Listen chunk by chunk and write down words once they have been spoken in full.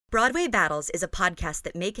Broadway Battles is a podcast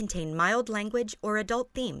that may contain mild language or adult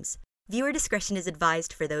themes. Viewer discretion is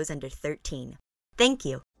advised for those under 13. Thank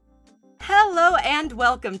you. Hello and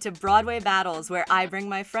welcome to Broadway Battles, where I bring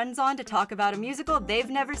my friends on to talk about a musical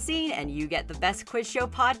they've never seen, and you get the best quiz show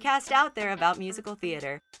podcast out there about musical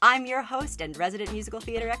theater. I'm your host and resident musical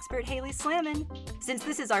theater expert, Haley Slammin. Since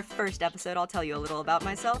this is our first episode, I'll tell you a little about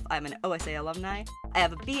myself. I'm an OSA alumni. I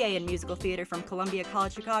have a BA in musical theater from Columbia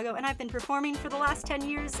College Chicago, and I've been performing for the last 10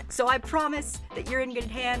 years, so I promise that you're in good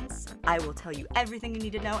hands. I will tell you everything you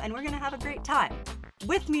need to know, and we're gonna have a great time.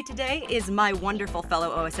 With me today is my wonderful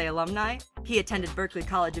fellow OSA alumni. He attended Berklee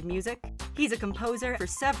College of Music. He's a composer for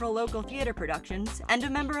several local theater productions and a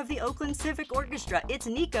member of the Oakland Civic Orchestra. It's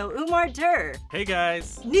Nico Umar-Dur. Hey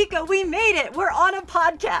guys. Nico, we made it. We're on a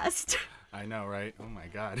podcast. I know, right? Oh my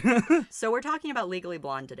god. So we're talking about Legally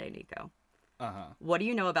Blonde today, Nico. Uh-huh. What do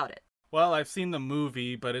you know about it? Well, I've seen the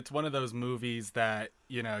movie, but it's one of those movies that,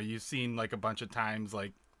 you know, you've seen like a bunch of times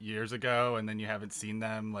like years ago, and then you haven't seen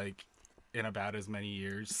them like in about as many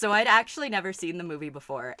years. So I'd actually never seen the movie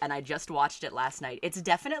before, and I just watched it last night. It's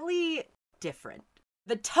definitely different.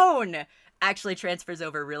 The tone actually transfers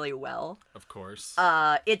over really well. Of course.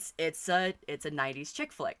 It's a 90s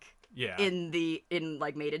chick flick. Yeah. Made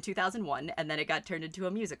in 2001, and then it got turned into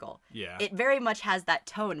a musical. Yeah. It very much has that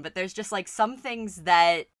tone, but there's just like some things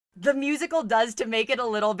that the musical does to make it a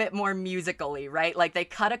little bit more musically, right? Like they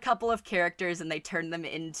cut a couple of characters and they turn them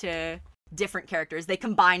into different characters. They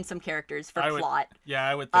combine some characters for plot. Yeah,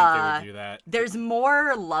 I would think they would do that. There's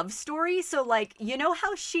more love story, so like, you know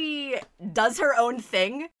how she does her own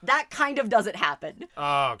thing? That kind of doesn't happen.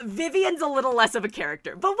 Oh. Vivian's a little less of a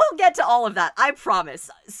character, but we'll get to all of that, I promise.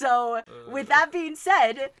 So, with that being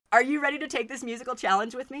said, are you ready to take this musical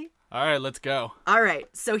challenge with me? All right, let's go. All right,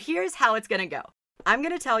 so here's how it's gonna go. I'm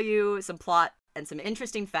gonna tell you some plot and some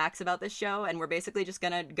interesting facts about this show, and we're basically just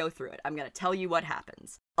gonna go through it. I'm gonna tell you what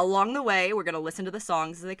happens. Along the way, we're gonna listen to the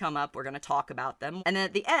songs as they come up, we're gonna talk about them, and then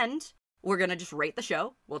at the end, we're gonna just rate the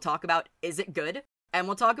show. We'll talk about, is it good? And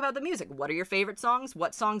we'll talk about the music. What are your favorite songs?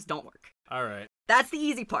 What songs don't work? All right. That's the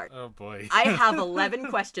easy part. Oh boy. I have 11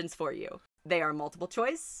 questions for you. They are multiple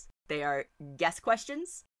choice, they are guess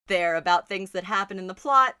questions, they're about things that happen in the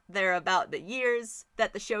plot, they're about the years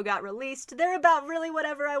that the show got released, they're about really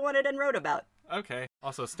whatever I wanted and wrote about. Okay.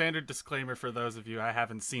 Also, standard disclaimer for those of you, I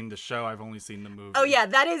haven't seen the show, I've only seen the movie. Oh yeah,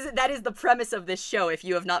 that is the premise of this show, if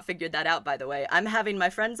you have not figured that out, by the way. I'm having my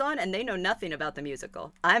friends on, and they know nothing about the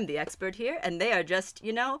musical. I'm the expert here, and they are just,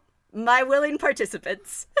 you know, my willing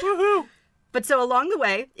participants. Woohoo! But so along the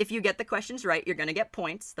way, if you get the questions right, you're gonna get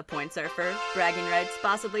points. The points are for bragging rights,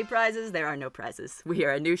 possibly prizes. There are no prizes. We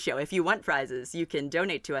are a new show. If you want prizes, you can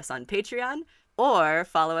donate to us on Patreon, or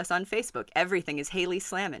follow us on Facebook. Everything is Haley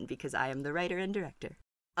Slammin, because I am the writer and director.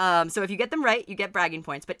 So if you get them right, you get bragging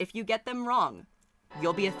points. But if you get them wrong,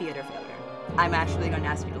 you'll be a theater failure. I'm actually going to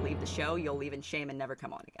ask you to leave the show. You'll leave in shame and never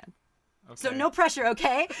come on again. Okay. So no pressure,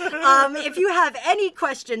 okay? If you have any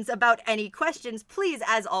questions about any questions, please,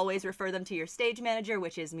 as always, refer them to your stage manager,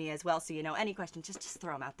 which is me as well. So you know, any questions, just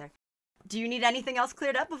throw them out there. Do you need anything else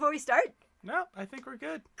cleared up before we start? No, I think we're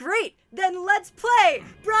good. Great! Then let's play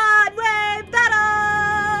Broadway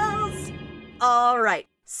Battles! All right,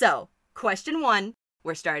 so question 1,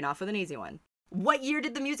 we're starting off with an easy one. What year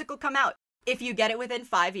did the musical come out? If you get it within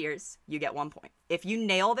 5 years, you get 1 point. If you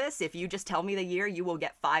nail this, if you just tell me the year, you will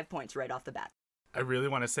get 5 points right off the bat. I really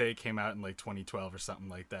want to say it came out in like 2012 or something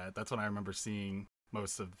like that. That's when I remember seeing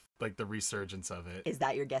most of like the resurgence of it. Is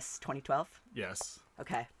that your guess, 2012? Yes.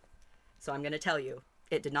 Okay, so I'm going to tell you.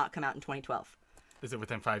 It did not come out in 2012. Is it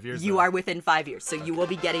within 5 years? You are within 5 years, so you will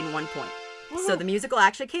be getting 1 point. Woo-hoo. So the musical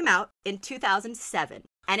actually came out in 2007,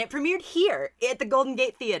 and it premiered here at the Golden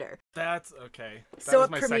Gate Theater. That's okay. That so was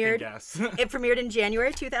my second guess. It premiered in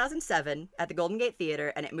January 2007 at the Golden Gate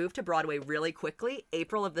Theater, and it moved to Broadway really quickly,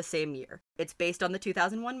 April of the same year. It's based on the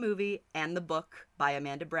 2001 movie and the book by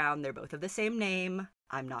Amanda Brown. They're both of the same name.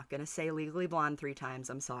 I'm not going to say Legally Blonde 3 times.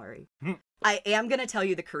 I'm sorry. I am going to tell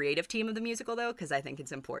you the creative team of the musical, though, because I think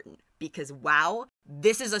it's important. Because, wow,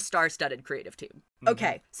 this is a star-studded creative team.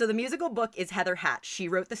 Okay, so the musical book is Heather Hatch. She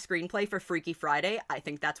wrote the screenplay for Freaky Friday. I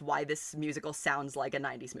think that's why this musical sounds like a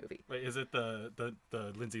 90s movie. Wait, is it the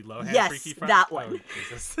Lindsay Lohan yes, Freaky Friday? That one. Oh,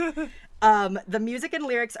 Jesus. The music and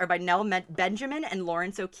lyrics are by Nell Benjamin and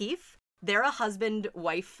Lawrence O'Keefe. They're a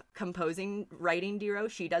husband-wife composing writing duo.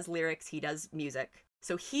 She does lyrics, he does music.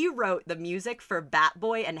 So he wrote the music for Bat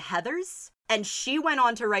Boy and Heathers, and she went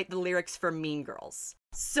on to write the lyrics for Mean Girls.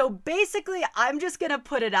 So basically, I'm just gonna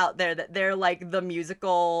put it out there that they're like the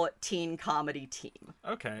musical teen comedy team.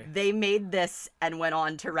 Okay. They made this and went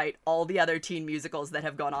on to write all the other teen musicals that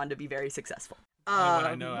have gone on to be very successful. The only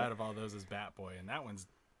one I know out of all those is Bat Boy, and that one's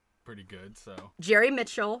pretty good, so. Jerry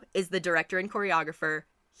Mitchell is the director and choreographer.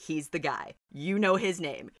 He's the guy. You know his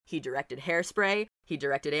name. He directed Hairspray. He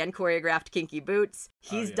directed and choreographed Kinky Boots.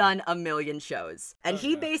 He's done a million shows. And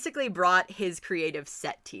he basically brought his creative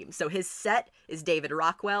set team. So his set is David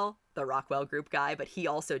Rockwell, the Rockwell Group guy, but he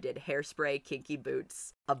also did Hairspray, Kinky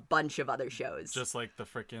Boots, a bunch of other shows. Just like the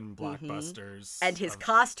frickin' blockbusters. And his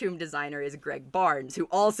costume designer is Greg Barnes, who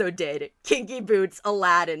also did Kinky Boots,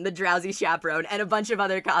 Aladdin, The Drowsy Chaperone, and a bunch of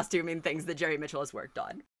other costuming things that Jerry Mitchell has worked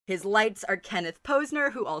on. His lights are Kenneth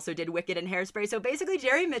Posner, who also did Wicked and Hairspray. So basically,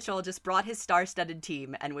 Jerry Mitchell just brought his star-studded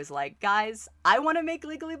team and was like, guys, I want to make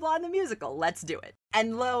Legally Blonde the musical. Let's do it.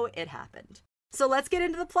 And lo, it happened. So let's get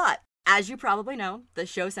into the plot. As you probably know, the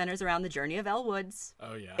show centers around the journey of Elle Woods.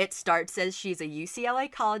 Oh, yeah. It starts as she's a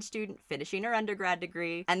UCLA college student finishing her undergrad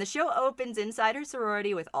degree, and the show opens inside her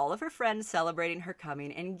sorority with all of her friends celebrating her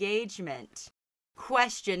coming engagement.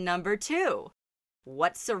 Question number 2.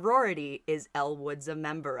 What sorority is Elle Woods a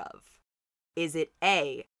member of? Is it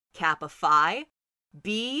A, Kappa Phi,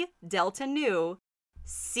 B, Delta Nu,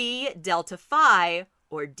 C, Delta Phi,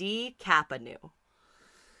 or D, Kappa Nu?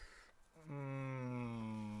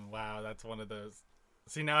 Wow, that's one of those.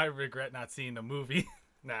 See, now I regret not seeing the movie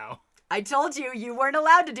now. I told you, you weren't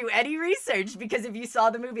allowed to do any research because if you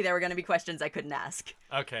saw the movie, there were going to be questions I couldn't ask.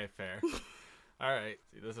 Okay, fair. All right.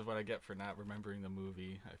 See, this is what I get for not remembering the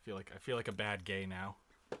movie. I feel like a bad gay now.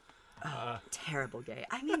 Terrible gay.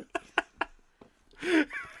 I mean,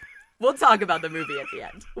 we'll talk about the movie at the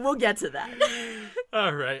end. We'll get to that.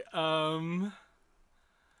 All right. Do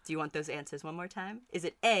you want those answers one more time? Is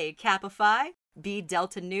it A, Kappa Phi, B,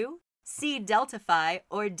 Delta Nu, C, Delta Phi,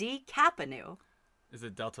 or D, Kappa Nu? Is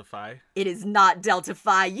it Delta Phi? It is not Delta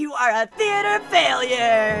Phi. You are a theater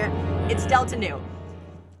failure. It's Delta Nu.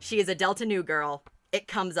 She is a Delta Nu girl. It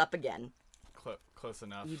comes up again. Close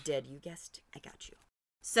enough. You did. You guessed. I got you.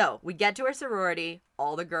 So, we get to her sorority.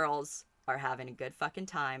 All the girls are having a good fucking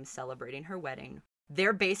time celebrating her wedding.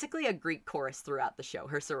 They're basically a Greek chorus throughout the show,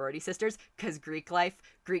 her sorority sisters, because Greek life,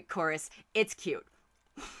 Greek chorus, it's cute.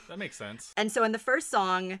 That makes sense. And so in the first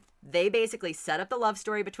song, they basically set up the love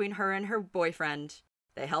story between her and her boyfriend.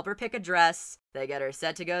 They help her pick a dress. They get her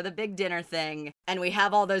set to go to the big dinner thing. And we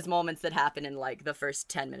have all those moments that happen in like the first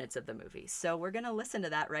 10 minutes of the movie. So we're going to listen to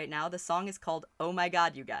that right now. The song is called Oh My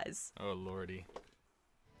God, You Guys. Oh, lordy.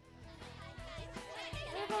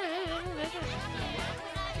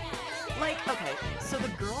 Like, okay, so the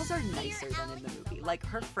girls are nicer than in the movie. Like,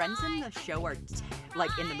 her friends in the show are,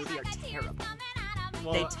 in the movie are terrible.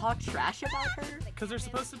 Well, they talk trash about her. Because they're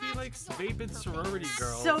supposed to be, like, vapid sorority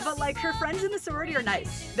girls. So, but, like, her friends in the sorority are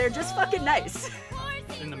nice. They're just fucking nice.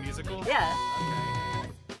 In the musical? Yeah. Okay.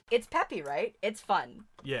 It's peppy, right? It's fun.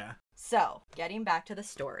 Yeah. So, getting back to the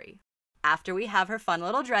story. After we have her fun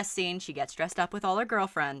little dress scene, she gets dressed up with all her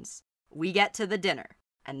girlfriends. We get to the dinner.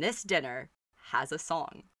 And this dinner has a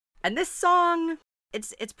song. And this song,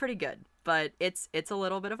 it's pretty good. But it's a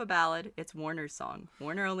little bit of a ballad. It's Warner's song.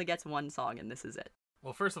 Warner only gets one song, and this is it.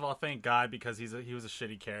 Well, first of all, thank God, because he was a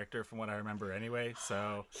shitty character from what I remember anyway,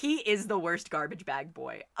 so... He is the worst garbage bag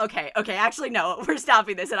boy. Okay, actually, no, we're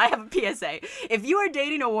stopping this, and I have a PSA. If you are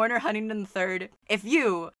dating a Warner Huntington III, if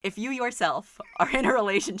you yourself are in a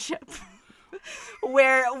relationship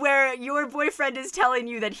where your boyfriend is telling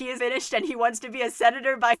you that he is finished and he wants to be a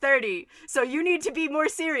senator by 30, so you need to be more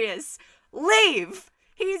serious, leave!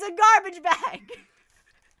 He's a garbage bag!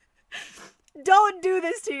 Don't do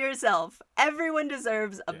this to yourself. Everyone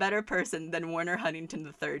deserves a better person than Warner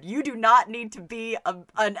Huntington III. You do not need to be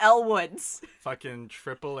an Elle Woods. Fucking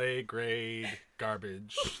AAA grade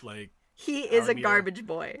garbage. Like, he is a garbage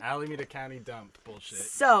boy. Alameda County dump bullshit.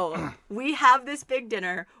 So, we have this big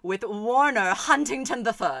dinner with Warner Huntington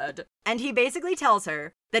III. And he basically tells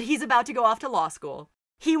her that he's about to go off to law school.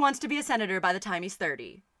 He wants to be a senator by the time he's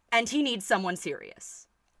 30. And he needs someone serious.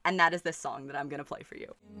 And that is this song that I'm going to play for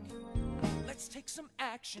you. Let's take some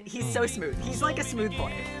action. He's so smooth. He's like a smooth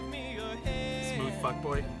boy. Smooth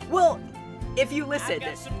fuckboy? Well, if you listen,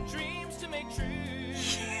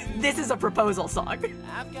 this is a proposal song.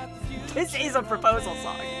 This is a proposal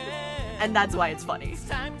song. And that's why it's funny. It's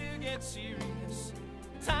time to get serious.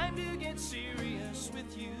 Time to get serious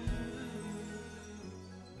with you.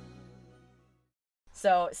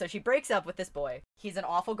 So she breaks up with this boy. He's an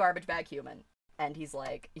awful garbage bag human. And he's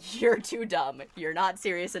like, you're too dumb. You're not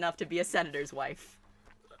serious enough to be a senator's wife.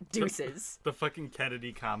 Deuces. The fucking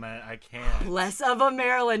Kennedy comment, I can't. Less of a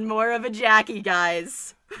Marilyn, more of a Jackie,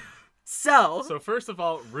 guys. So first of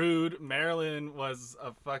all, rude. Marilyn was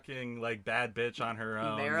a fucking, like, bad bitch on her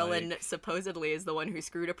own. Marilyn supposedly is the one who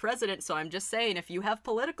screwed a president, so I'm just saying, if you have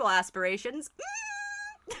political aspirations...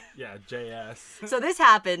 Yeah, JS. So this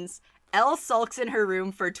happens. Elle sulks in her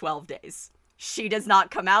room for 12 days. She does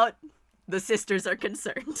not come out. The sisters are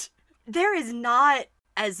concerned. There is not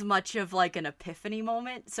as much of, like, an epiphany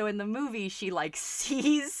moment. So in the movie, she, like,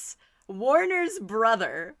 sees Warner's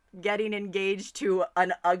brother getting engaged to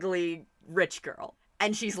an ugly rich girl.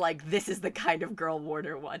 And she's like, this is the kind of girl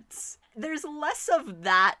Warner wants. There's less of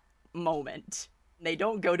that moment. They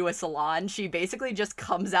don't go to a salon. She basically just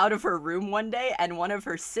comes out of her room one day and one of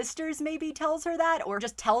her sisters maybe tells her that or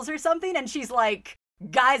just tells her something. And she's like,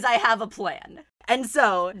 guys, I have a plan. And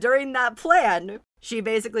so during that plan, she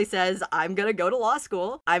basically says, I'm going to go to law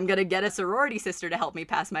school. I'm going to get a sorority sister to help me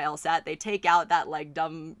pass my LSAT. They take out that, like,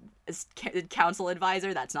 dumb council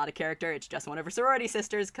advisor. That's not a character. It's just one of her sorority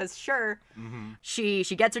sisters, because sure. Mm-hmm. She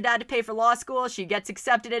gets her dad to pay for law school. She gets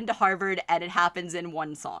accepted into Harvard, and it happens in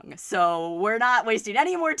one song. So we're not wasting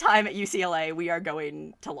any more time at UCLA. We are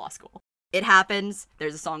going to law school. It happens.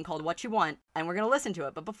 There's a song called What You Want, and we're going to listen to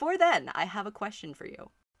it. But before then, I have a question for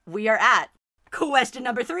you. We are at question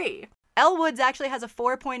number 3. Elle Woods actually has a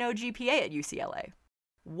 4.0 GPA at UCLA.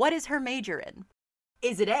 What is her major in?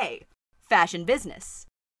 Is it A, fashion business,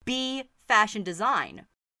 B, fashion design,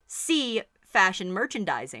 C, fashion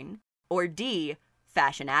merchandising, or D,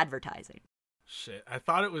 fashion advertising? Shit, I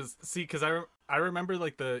thought it was, see, because I remember,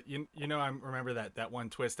 like, I remember that one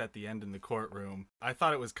twist at the end in the courtroom. I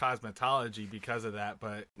thought it was cosmetology because of that,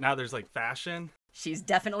 but now there's, like, fashion. She's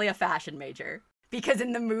definitely a fashion major. Because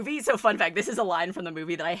in the movie, so fun fact, this is a line from the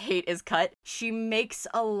movie that I hate is cut. She makes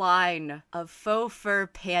a line of faux fur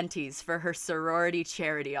panties for her sorority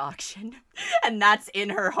charity auction. And that's in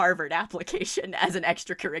her Harvard application as an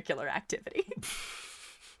extracurricular activity.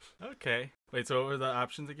 Okay. Wait, so what were the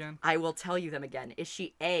options again? I will tell you them again. Is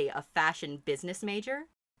she A, a fashion business major?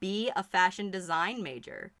 B, a fashion design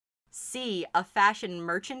major? C, a fashion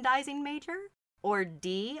merchandising major? Or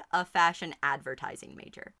D, a fashion advertising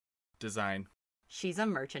major? Design. She's a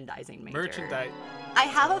merchandising major. Merchandise. I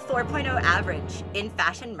have a 4.0 average in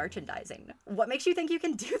fashion merchandising. What makes you think you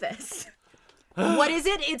can do this? What is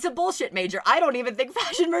it? It's a bullshit major. I don't even think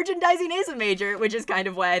fashion merchandising is a major, which is kind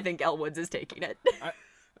of why I think Elle Woods is taking it.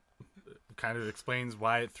 Kind of explains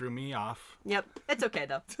why it threw me off. Yep. It's okay,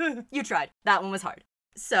 though. You tried. That one was hard.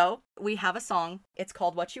 So, we have a song. It's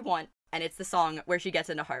called What You Want. And it's the song where she gets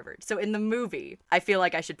into Harvard. So in the movie, I feel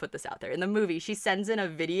like I should put this out there. In the movie, she sends in a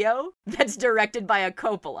video that's directed by a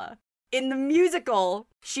Coppola. In the musical,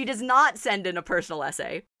 she does not send in a personal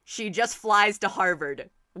essay. She just flies to Harvard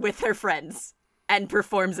with her friends and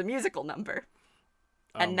performs a musical number.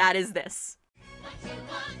 And that is this.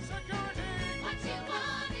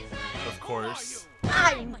 Of course.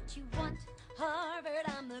 I'm... What you want, Harvard,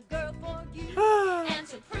 I'm the girl for you. And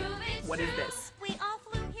to prove it What is this? we all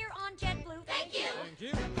flew here on JetBlue. Thank you.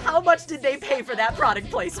 How much did they pay for that product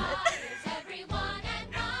placement? Everyone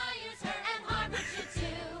admires her, and Harvard should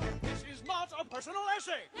too. This is not a personal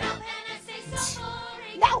essay. No, an essay so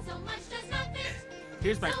boring, No. and so much does not fit.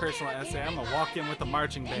 Here's my personal essay. I'm gonna walk in with a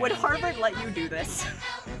marching band. Would Harvard let you do this?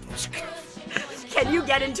 Can you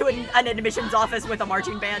get into an admissions office with a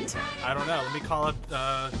marching band? I don't know. Let me call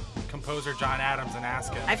up composer John Adams and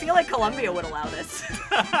ask him. I feel like Columbia would allow this.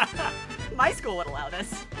 My school would allow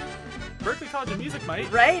this. Berklee College of Music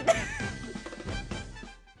might. Right?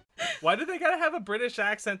 Why do they gotta have a British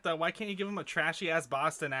accent, though? Why can't you give them a trashy-ass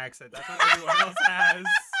Boston accent? That's what everyone else has.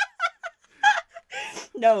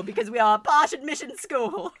 No, because we are a posh admission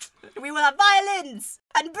school. We will have violins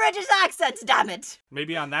and British accents, damn it.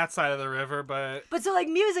 Maybe on that side of the river, but... But so, like,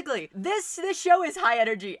 musically, this show is high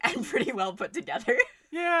energy and pretty well put together.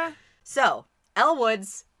 Yeah. So, Elle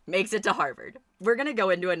Woods makes it to Harvard. We're gonna go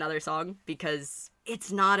into another song because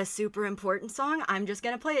it's not a super important song. I'm just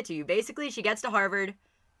gonna play it to you. Basically, she gets to Harvard.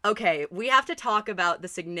 Okay, we have to talk about the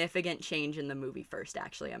significant change in the movie first,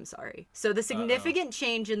 actually. I'm sorry. So the significant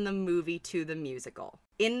change in the movie to the musical.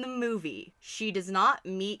 In the movie, she does not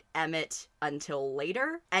meet Emmett until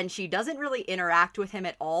later, and she doesn't really interact with him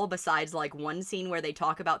at all besides, like, one scene where they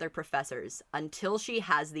talk about their professors until she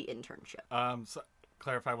has the internship. So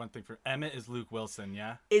clarify one thing for Emmett is Luke Wilson,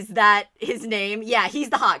 yeah? Is that his name? Yeah, he's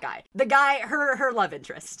the hot guy. The guy, her love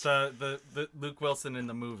interest. The Luke Wilson in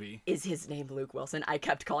the movie. Is his name Luke Wilson? I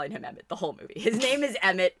kept calling him Emmett the whole movie. His name is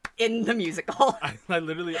Emmett in the musical. I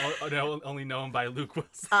literally only know him by Luke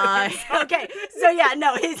Wilson. Okay, so yeah,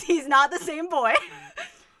 no, he's not the same boy.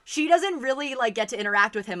 She doesn't really, like, get to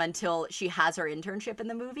interact with him until she has her internship in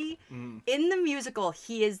the movie. In the musical,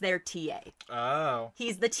 he is their TA. Oh.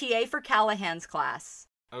 He's the TA for Callahan's class.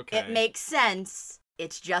 Okay. It makes sense.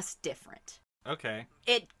 It's just different. Okay.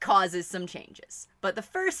 It causes some changes. But the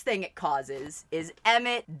first thing it causes is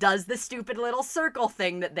Emmett does the stupid little circle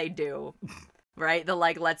thing that they do. Right? The,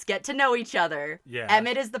 like, let's get to know each other. Yeah.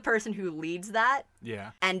 Emmett is the person who leads that.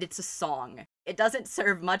 Yeah. And it's a song. It doesn't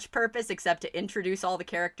serve much purpose except to introduce all the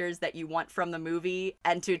characters that you want from the movie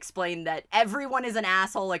and to explain that everyone is an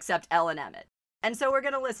asshole except Elle and Emmett. And so we're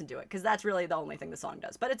going to listen to it because that's really the only thing the song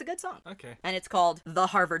does. But it's a good song. Okay. And it's called The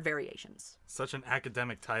Harvard Variations. Such an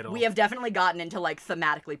academic title. We have definitely gotten into, like,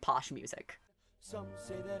 thematically posh music. Some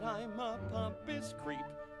say that I'm a pompous creep.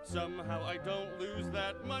 Somehow I don't lose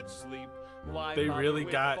that much sleep. Why They bother really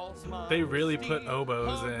with got- false they really modesty? put oboes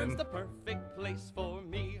Harvard's in. the perfect place for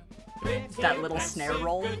me. That little That's snare so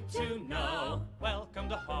roll. good to know. Welcome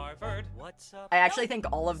to Harvard. What's up? I actually think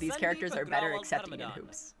all of these Sandeep characters are better Agrawal except Ian Dharmadan.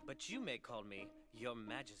 Hoops. But you may call me Your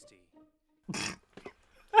Majesty.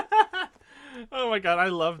 Oh my god, I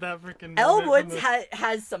love that freaking. Elle Woods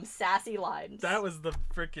has some sassy lines. That was the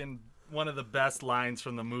freaking one of the best lines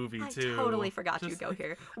from the movie I too. totally forgot you Just go like-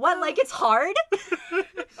 here. What, like it's hard?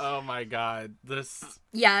 Oh my god, this.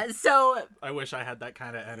 Yeah, so I wish I had that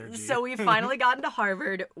kind of energy. we finally got into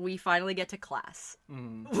Harvard. We finally get to class.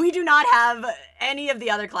 Mm. We do not have any of the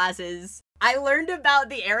other classes. I learned about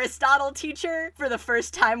the Aristotle teacher for the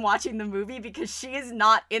first time watching the movie because she is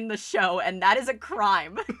not in the show, and that is a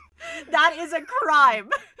crime. That is a crime.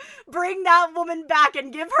 Bring that woman back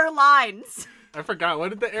and give her lines. I forgot. What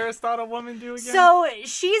did the Aristotle woman do again? So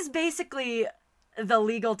she's basically the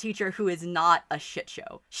legal teacher who is not a shit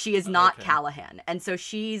show. She is not Okay. Callahan. And so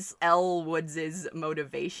she's Elle Woods'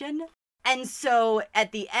 motivation. And so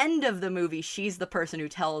at the end of the movie, she's the person who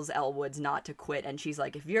tells Elle Woods not to quit. And she's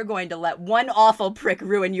like, if you're going to let one awful prick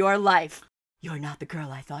ruin your life, you're not the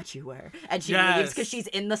girl I thought you were. And she leaves because she's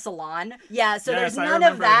in the salon. Yeah, so Yes, there's I none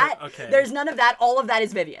of remember that. her. Okay. There's none of that. All of that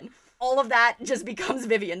is Vivian. All of that just becomes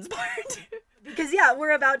Vivian's part. Because, yeah,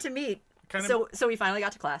 we're about to meet. Kind of- So we finally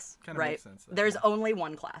got to class, Kinda right? makes sense, though. There's only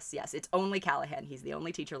one class. Yes, it's only Callahan. He's the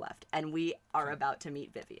only teacher left. And we are about to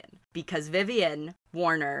meet Vivian. Because Vivian,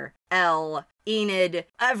 Warner, Elle, Enid,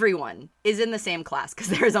 everyone is in the same class because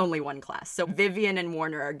there's only one class. So Vivian and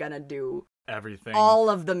Warner are gonna do everything all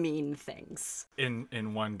of the mean things. in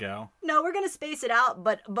one go. No, we're gonna space it out,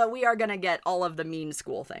 but we are gonna get all of the mean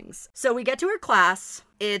school things. So we get to her class.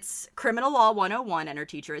 It's Criminal Law 101, and her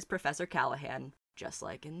teacher is Professor Callahan, just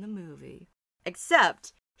like in the movie.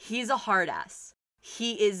 Except he's a hard ass.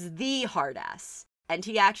 He is the hard ass. And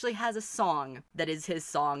he actually has a song that is his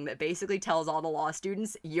song that basically tells all the law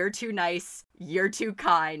students, you're too nice, you're too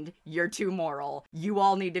kind, you're too moral. You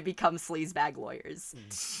all need to become sleazebag lawyers.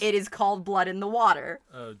 It is called Blood in the Water.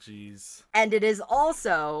 Oh jeez. And it is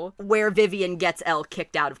also where Vivian gets Elle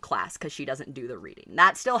kicked out of class because she doesn't do the reading.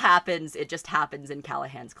 That still happens. It just happens in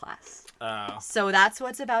Callahan's class. Oh. So that's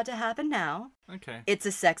what's about to happen now. Okay. It's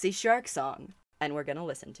a sexy shark song, and we're gonna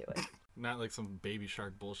listen to it. Not like some baby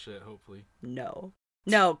shark bullshit, hopefully. No.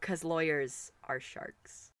 No, because lawyers are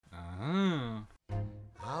sharks. Oh.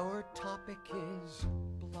 Our topic is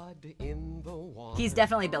blood in the water. He's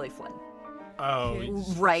definitely Billy Flynn. Oh,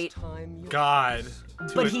 Right. God.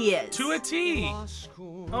 To But a- he is. To a T.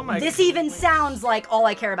 Oh my This even sounds like All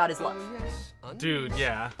I Care About Is Love. Dude,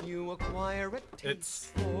 yeah. You acquire a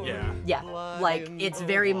It's, taste for yeah. Yeah, blood like, in it's the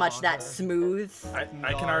very much that water. smooth.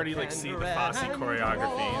 I can already, like, see the Fosse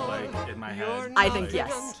choreography, like, in my head. I think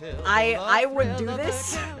yes. I would do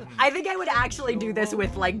this. I think I would actually do this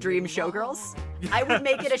with like Dream Showgirls. I would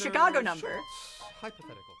make it a Chicago number.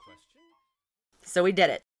 Hypothetical question. So we did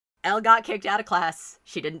it. Elle got kicked out of class.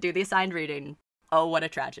 She didn't do the assigned reading. Oh, what a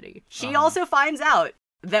tragedy. She also finds out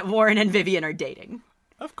that Warren and Vivian are dating.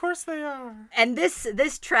 Of course they are. And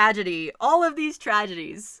this tragedy, all of these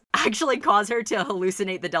tragedies, actually cause her to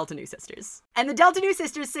hallucinate the Delta Nu sisters. And the Delta Nu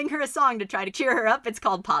sisters sing her a song to try to cheer her up. It's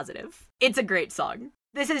called Positive. It's a great song.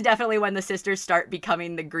 This is definitely when the sisters start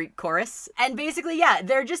becoming the Greek chorus. And basically, yeah,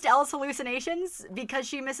 they're just Elle's hallucinations because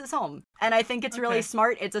she misses home. And I think it's really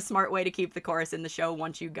smart. It's a smart way to keep the chorus in the show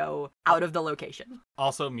once you go out of the location.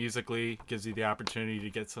 Also, musically, gives you the opportunity to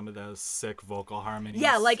get some of those sick vocal harmonies.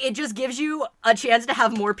 Yeah, like, it just gives you a chance to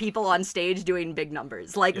have more people on stage doing big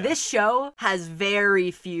numbers. Like, this show has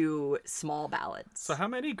very few small ballads. So how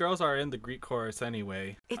many girls are in the Greek chorus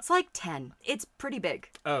anyway? It's like 10. It's pretty big.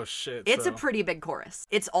 Oh, shit. It's so a pretty big chorus.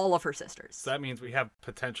 Yes. It's all of her sisters. So that means we have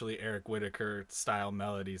potentially Eric Whitacre style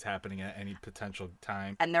melodies happening at any potential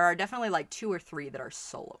time. And there are definitely like 2 or 3 that are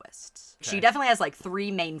soloists. Okay. She definitely has like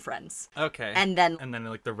 3 main friends. Okay. And then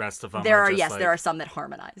like the rest of them there are are, just, yes, like... there are some that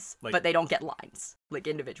harmonize, like- but they don't get lines, like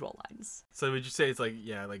individual lines. So would you say it's like,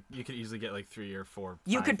 yeah, like you could easily get like 3 or 4,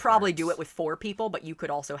 You 5 could probably parts. do it with 4 people, but you could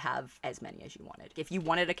also have as many as you wanted. If you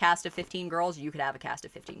wanted a cast of 15 girls, you could have a cast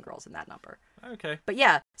of 15 girls in that number. Okay. But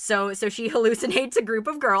yeah, so she hallucinates a group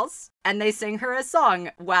of girls, and they sing her a song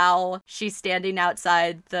while she's standing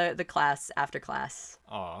outside the class after class.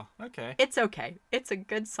 Aw, okay. It's okay. It's a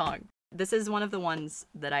good song. This is one of the ones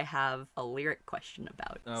that I have a lyric question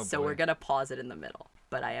about. Oh, so boy. we're gonna pause it in the middle,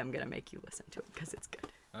 but I am gonna make you listen to it because it's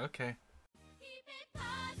good. Okay. Keep it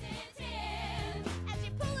positive as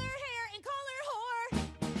you pull her hair and call her whore.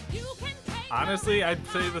 You can take Honestly, I'd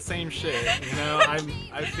say the same shit. You know,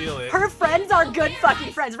 I feel it. Her friends are good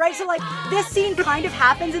fucking friends, right? So like this scene kind of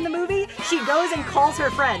happens in the movie. She goes and calls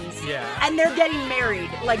her friends. Yeah. And they're getting married.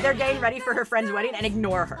 Like they're getting ready for her friend's wedding and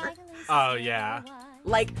ignore her. Oh, yeah.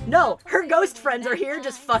 Like, no, her ghost friends are here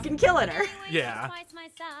just fucking killing her. Yeah. twice my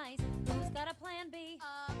size. Who's got a plan B?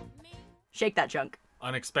 Me. Shake that junk.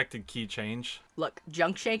 Unexpected key change. Look,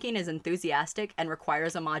 junk shaking is enthusiastic and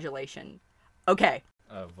requires a modulation. Okay,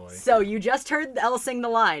 Oh, boy. so you just heard Elle sing the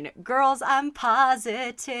line, "Girls, I'm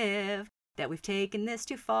positive that we've taken this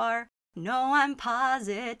too far. No, I'm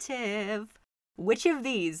positive." Which of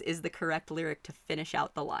these is the correct lyric to finish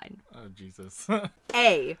out the line? Oh, Jesus.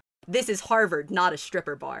 A, this is Harvard, not a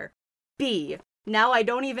stripper bar. B, now I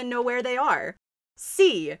don't even know where they are.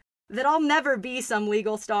 C, that I'll never be some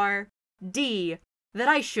legal star. D, that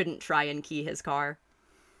I shouldn't try and key his car.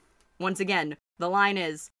 Once again, the line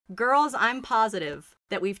is, "Girls, I'm positive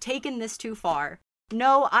that we've taken this too far.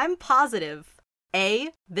 No, I'm positive.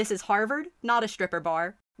 A, this is Harvard, not a stripper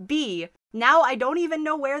bar. B, now I don't even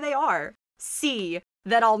know where they are. C,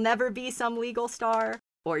 that I'll never be some legal star.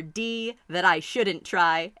 Or D, that I shouldn't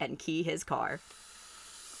try and key his car."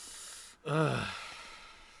 Ugh.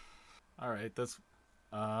 All right, that's...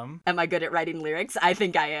 Am I good at writing lyrics? I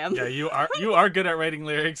think I am. Yeah, you are good at writing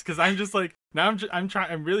lyrics, because I'm just like, now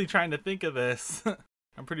I'm really trying to think of this.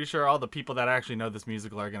 I'm pretty sure all the people that actually know this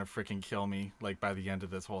musical are gonna freaking kill me, like, by the end of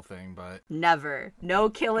this whole thing, but... Never. No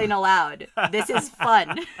killing allowed. This is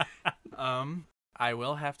fun. I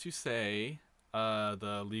will have to say,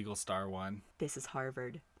 the Legal Star one. This is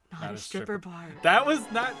Harvard, not a stripper bar. That was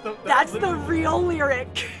not the... That's the real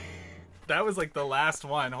lyric. That was, like, the last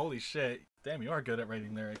one. Holy shit. Damn, you are good at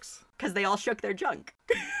writing lyrics. Because they all shook their junk.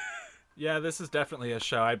 Yeah, this is definitely a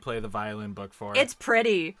show I'd play the violin book for. It's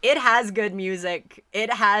pretty. It has good music.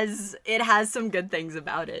 It has some good things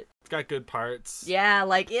about it. It's got good parts. Yeah,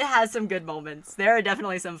 like, it has some good moments. There are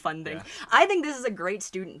definitely some fun things. Yeah. I think this is a great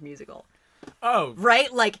student musical. Oh,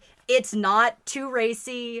 Right? Like, it's not too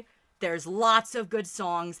racy. There's lots of good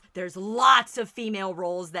songs. There's lots of female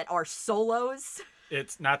roles that are solos.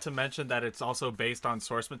 it's not to mention that it's also based on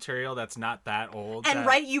source material that's not that old. And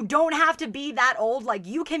right, you don't have to be that old. Like,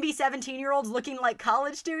 you can be 17-year-olds looking like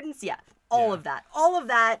college students. Yeah, all of that. All of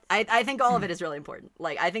that. I think all of it is really important.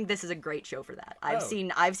 Like, I think this is a great show for that. I've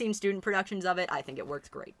seen student productions of it. I think it works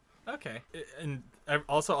great. Okay. And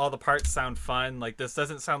also all the parts sound fun. Like, this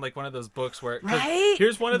doesn't sound like one of those books where... 'cause Right?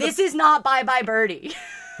 Here's one of the... This is not Bye Bye Birdie.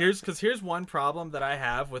 Here's one problem that I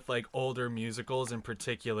have with, like, older musicals in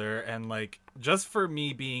particular, and, like, just for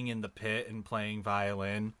me being in the pit and playing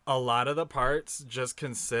violin, a lot of the parts just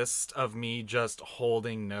consist of me just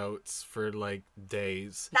holding notes for, like,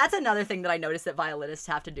 days. That's another thing that I noticed that violinists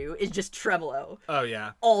have to do is just tremolo Oh,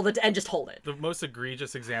 yeah. and just hold it. The most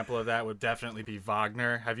egregious example of that would definitely be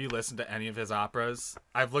Wagner. Have you listened to any of his operas?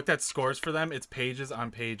 I've looked at scores for them. It's pages on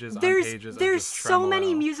pages on pages of There's just so many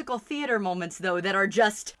tremolo. musical theater moments though that are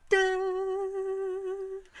just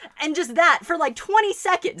and just that for like 20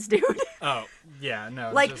 seconds, dude. Oh, yeah,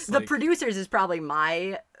 no. Like, just, The Producers is probably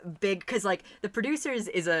my big, because like The Producers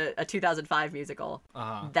is a 2005 musical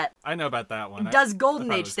that I know about that one. does I golden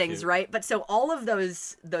thought it age was things, cute. right? But so all of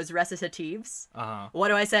those recitatives, Uh-huh. what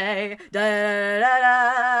do I say? Da,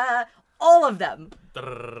 da, da, all of them. Da,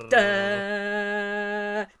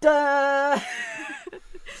 da.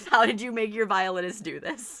 How did you make your violinist do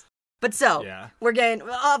this? But so, Yeah. we're getting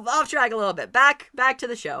off track a little bit. Back to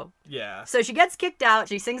the show. Yeah. So she gets kicked out.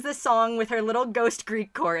 She sings this song with her little ghost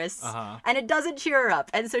Greek chorus, and it doesn't cheer her up.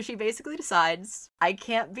 And so she basically decides, I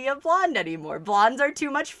can't be a blonde anymore. Blondes are too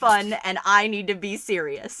much fun, and I need to be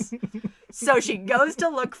serious. So she goes to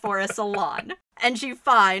look for a salon, and she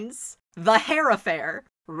finds the Hair Affair,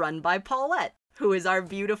 run by Paulette, who is our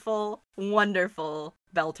beautiful, wonderful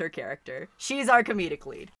belt her character. She's our comedic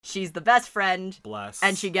lead. She's the best friend. Bless.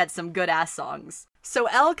 And she gets some good ass songs. So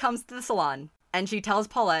Elle comes to the salon and she tells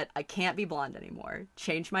Paulette, I can't be blonde anymore.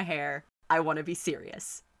 Change my hair. I want to be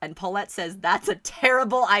serious. And Paulette says, that's a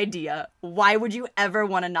terrible idea. Why would you ever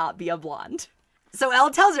want to not be a blonde? So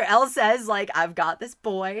Elle says, like, I've got this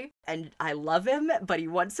boy, and I love him, but he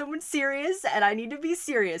wants someone serious, and I need to be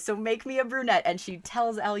serious, so make me a brunette. And she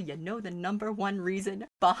tells Elle, you know the number one reason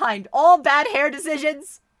behind all bad hair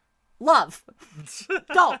decisions? Love.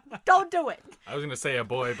 Don't do it. I was gonna say a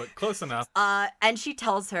boy, but close enough. And she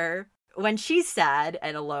tells her, when she's sad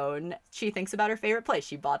and alone, she thinks about her favorite place.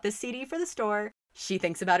 She bought this CD for the store. She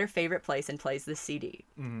thinks about her favorite place and plays the CD.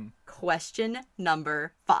 Mm-hmm. Question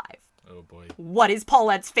number 5. Oh boy. What is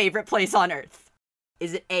Paulette's favorite place on Earth?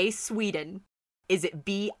 Is it A, Sweden? Is it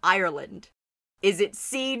B, Ireland? Is it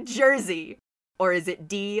C, Jersey? Or is it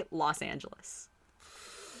D, Los Angeles?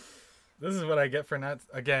 This is what I get for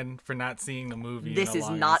not seeing the movie. This is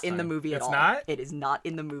not in the movie at all. It's not? It is not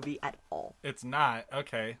in the movie at all. It's not.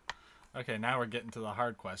 Okay. Okay, now we're getting to the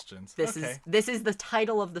hard questions. This is the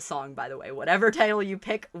title of the song, by the way. Whatever title you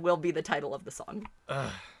pick will be the title of the song.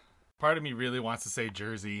 Part of me really wants to say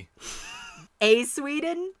Jersey. A,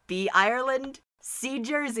 Sweden, B, Ireland, C,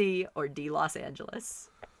 Jersey, or D, Los Angeles.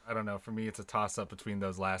 I don't know. For me, it's a toss-up between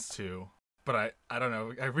those last two. But I don't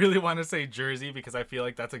know. I really want to say Jersey because I feel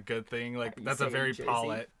like that's a good thing. Like, that's a very Jersey?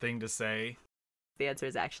 Paulette thing to say. The answer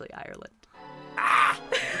is actually Ireland.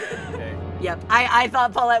 Okay. Yep, I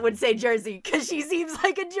thought Paulette would say Jersey because she seems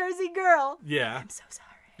like a Jersey girl. Yeah. I'm so sorry.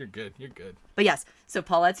 You're good. But yes, so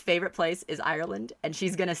Paulette's favorite place is Ireland, and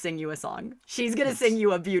she's gonna sing you a song. She's gonna sing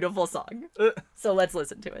you a beautiful song. So let's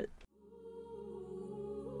listen to it.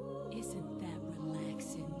 Isn't that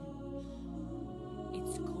relaxing?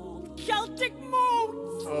 It's called Celtic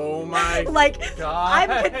Moods. Oh my Like, God.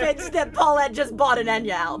 I'm convinced that Paulette just bought an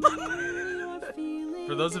Enya album.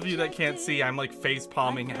 For those of you that can't see, I'm like face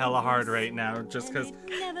palming hella hard right now just because.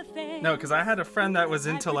 No, because I had a friend that was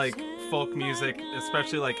into like folk music,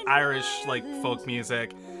 especially like Irish like folk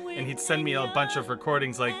music, and he'd send me a bunch of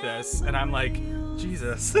recordings like this, and I'm like,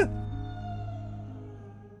 Jesus.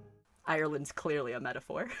 Ireland's clearly a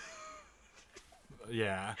metaphor.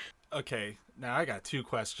 Yeah. Okay, now I got 2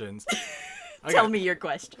 questions. Tell me your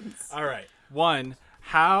questions. All right. 1,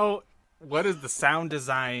 what is the sound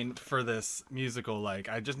design for this musical like?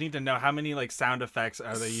 I just need to know how many like sound effects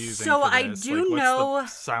are they using So for I this? do like, know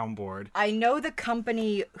what's the soundboard. I know the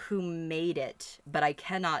company who made it, but I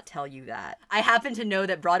cannot tell you that. I happen to know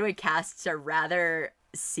that Broadway casts are rather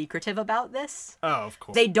secretive about this. Oh, of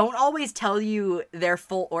course. They don't always tell you their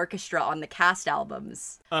full orchestra on the cast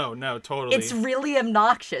albums. Oh, no, totally. It's really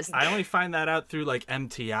obnoxious. I only find that out through like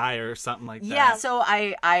MTI or something like that. Yeah, so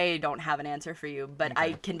I don't have an answer for you, but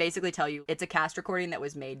I can basically tell you it's a cast recording that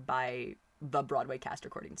was made by the Broadway cast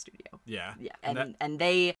recording studio. Yeah. Yeah, and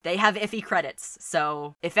they have iffy credits.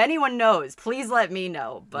 So if anyone knows, please let me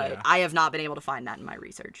know, but Yeah. I have not been able to find that in my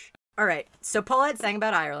research. All right, so Paulette sang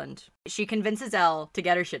about Ireland. She convinces Elle to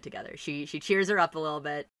get her shit together. She cheers her up a little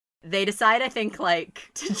bit. They decide, I think, like,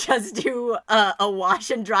 to just do a wash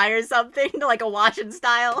and dry or something, like a wash and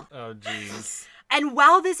style. Oh, jeez. And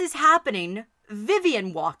while this is happening,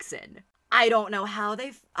 Vivian walks in. I don't know how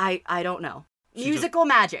I don't know. Musical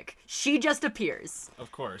magic. She just appears.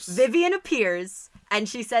 Of course. Vivian appears, and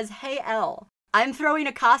she says, hey, Elle, I'm throwing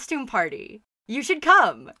a costume party. You should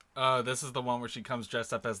come. This is the one where she comes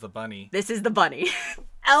dressed up as the bunny. This is the bunny.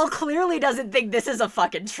 Elle clearly doesn't think this is a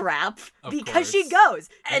fucking trap because course. she goes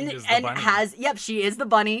And is the bunny. She is the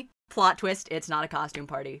bunny. Plot twist, it's not a costume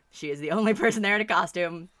party. She is the only person there in a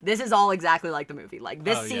costume. This is all exactly like the movie. Like,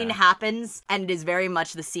 this scene happens, and it is very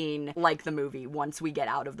much the scene like the movie once we get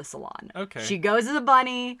out of the salon. Okay. She goes as a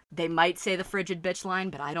bunny. They might say the frigid bitch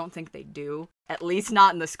line, but I don't think they do. At least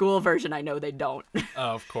not in the school version, I know they don't. Oh,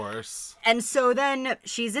 of course. And so then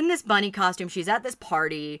she's in this bunny costume. She's at this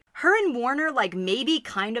party. Her and Warner, like, maybe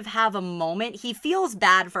kind of have a moment. He feels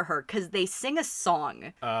bad for her because they sing a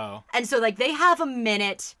song. Oh. And so, like, they have a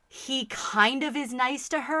minute. He kind of is nice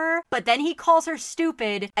to her, but then he calls her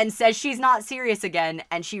stupid and says she's not serious again,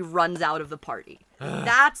 and she runs out of the party.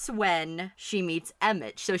 That's when she meets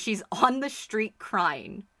Emmett. So she's on the street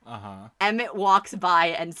crying. Uh-huh. Emmett walks by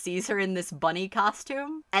and sees her in this bunny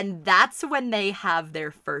costume, and that's when they have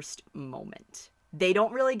their first moment. They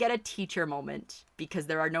don't really get a teacher moment because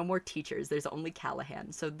there are no more teachers. There's only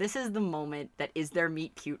Callahan. So this is the moment that is their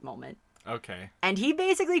meet cute moment. Okay. And he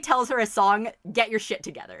basically tells her a song, get your shit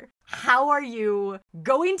together. How are you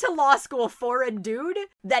going to law school for a dude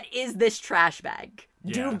that is this trash bag?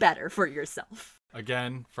 Yeah. Do better for yourself.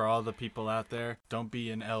 Again, for all the people out there, don't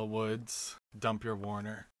be in Elle Woods. Dump your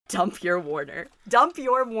Warner. Dump your Warner. Dump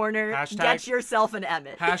your Warner. Get yourself an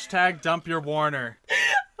Emmett. Hashtag dump your Warner.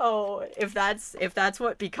 Oh, if that's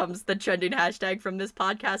what becomes the trending hashtag from this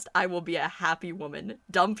podcast, I will be a happy woman.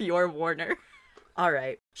 Dump your Warner. All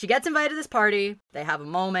right. She gets invited to this party. They have a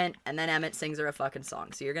moment, and then Emmett sings her a fucking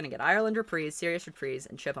song. So you're going to get Ireland Reprise, Serious Reprise,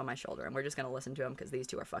 and Chip on My Shoulder. And we're just going to listen to them because these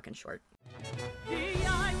two are fucking short.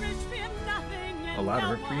 A lot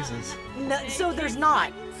of reprises. No, so there's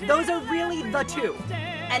not. Those are really the two.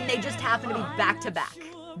 And they just happen to be back to back.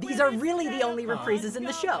 These are really the only reprises in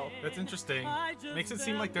the show. That's interesting. Makes it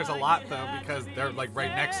seem like there's a lot, though, because they're, like,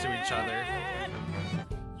 right next to each other.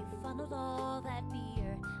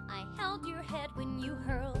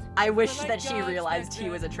 I wish that she realized he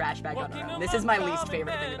was a trash bag on her own. This is my least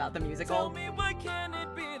favorite thing about the musical.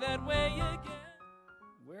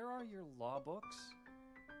 Where are your law books?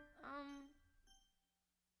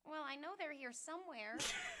 Well, I know they're here somewhere.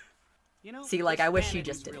 You know, See, like, I wish she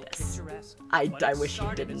just did this. I wish she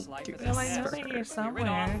didn't do this.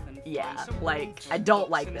 Yeah, like, I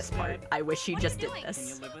don't like this part. I wish she just did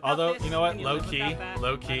this. Although, you know what? Low key,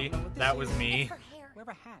 that was me. Wear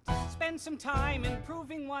a hat. Spend some time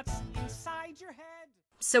improving what's inside your head.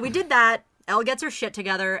 So we did that. Elle gets her shit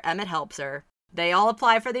together. Emmett helps her. They all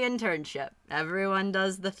apply for the internship. Everyone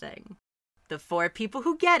does the thing. The 4 people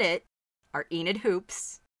who get it are Enid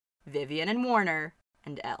Hoops, Vivian and Warner,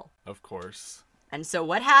 and Elle. Of course. And so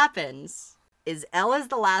what happens is Elle is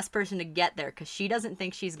the last person to get there because she doesn't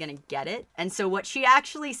think she's going to get it. And so what she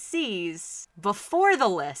actually sees before the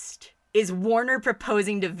list is Warner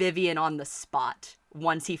proposing to Vivian on the spot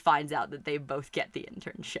once he finds out that they both get the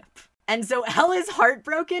internship. And so Elle is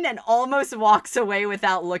heartbroken and almost walks away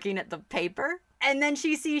without looking at the paper. And then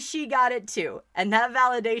she sees she got it too. And that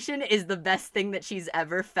validation is the best thing that she's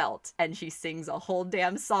ever felt. And she sings a whole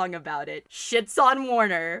damn song about it, shits on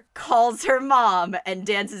Warner, calls her mom, and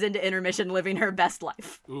dances into intermission living her best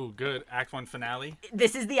life. Ooh, good. Act 1 finale.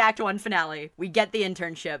 This is the Act 1 finale. We get the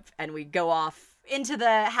internship and we go off into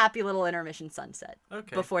the happy little intermission sunset.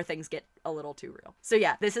 Okay. Before things get a little too real. So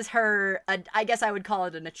yeah, this is her, I guess I would call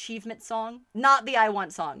it an achievement song. Not the I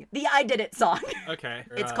Want song. The I Did It song. Okay.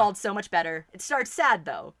 It's called So Much Better. It starts sad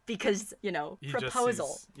though, because, He just proposal.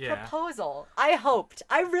 sees- yeah. Proposal.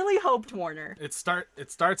 I really hoped, Warner. It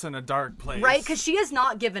starts in a dark place. Right? Because she has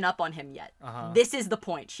not given up on him yet. Uh-huh. This is the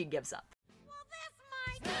point she gives up.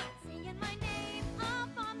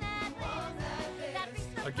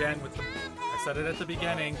 Again, I said it at the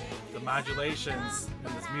beginning, the modulations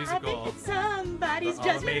in this musical. Somebody's are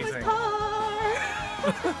judgment was amazing.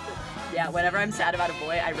 poor. Yeah, whenever I'm sad about a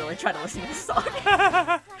boy, I really try to listen to this song.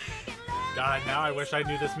 God, now I wish I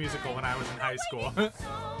knew this musical when I was in high school.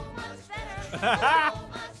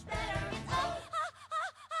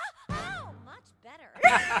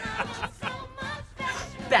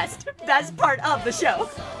 Best part of the show.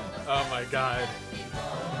 Oh my god.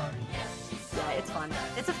 Yeah, it's fun.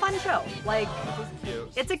 It's a fun show. Like, This was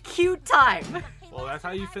cute. it's a cute time. Well, that's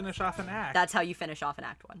how you finish off an act. That's how you finish off an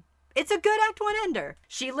Act 1. It's a good Act 1 ender.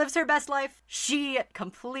 She lives her best life. She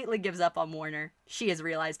completely gives up on Warner. She has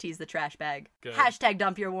realized he's the trash bag. Good. Hashtag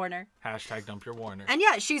dump your Warner. Hashtag dump your Warner. And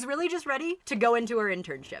yeah, she's really just ready to go into her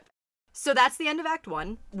internship. So that's the end of Act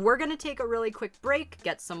 1. We're gonna take a really quick break,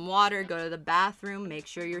 get some water, go to the bathroom, make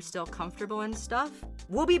sure you're still comfortable and stuff.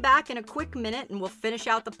 We'll be back in a quick minute and we'll finish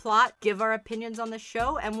out the plot, give our opinions on the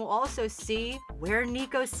show, and we'll also see where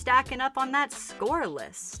Nico's stacking up on that score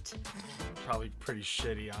list. Probably pretty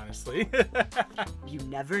shitty, honestly. You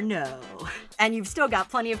never know. And you've still got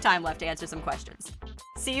plenty of time left to answer some questions.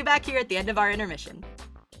 See you back here at the end of our intermission.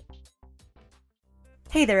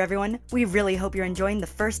 Hey there, everyone. We really hope you're enjoying the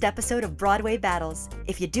first episode of Broadway Battles.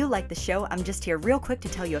 If you do like the show, I'm just here real quick to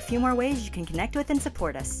tell you a few more ways you can connect with and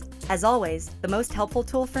support us. As always, the most helpful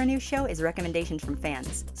tool for a new show is recommendations from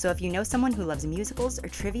fans. So if you know someone who loves musicals or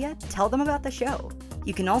trivia, tell them about the show.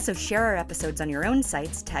 You can also share our episodes on your own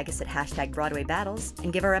sites, tag us at hashtag Broadway Battles,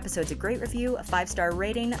 and give our episodes a great review, a 5-star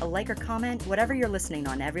rating, a like or comment, whatever you're listening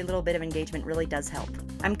on. Every little bit of engagement really does help.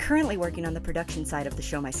 I'm currently working on the production side of the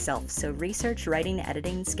show myself, so research, writing, editing,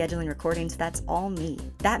 scheduling recordings, that's all me.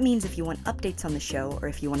 That means if you want updates on the show, or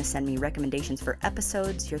if you want to send me recommendations for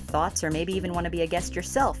episodes, your thoughts, or maybe even want to be a guest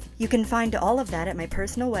yourself, you can find all of that at my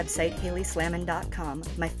personal website, HaleySlammin.com,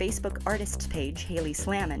 my Facebook artists page, Haley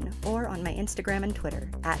Slammin, or on my Instagram and Twitter,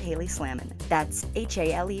 at Haley Slammin. That's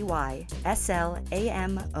HaleySlamon.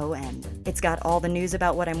 It's got all the news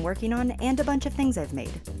about what I'm working on and a bunch of things I've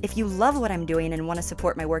made. If you love what I'm doing and want to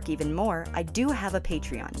support my work even more, I do have a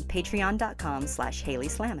Patreon,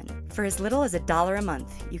 patreon.com/HaleySlammin. For as little as $1 a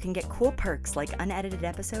month, you can get cool perks like unedited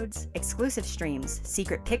episodes, exclusive streams,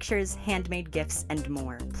 secret pictures, handmade gifts, and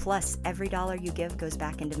more. Plus, every dollar you give goes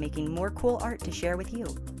back into making more cool art to share with you.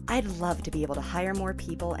 I'd love to be able to hire more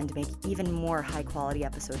people and make even more high-quality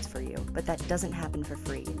episodes for you, but that doesn't happen for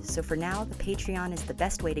free. So for now, the Patreon is the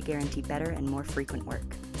best way to guarantee better and more frequent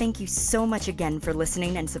work. Thank you so much again for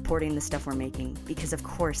listening and supporting the stuff we're making, because of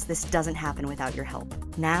course, this doesn't happen without your help.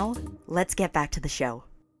 Now, let's get back to the show.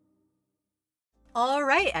 All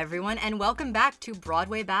right, everyone, and welcome back to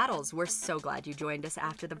Broadway Battles. We're so glad you joined us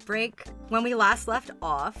after the break. When we last left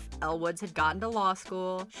off, Elle Woods had gotten to law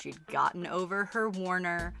school, she'd gotten over her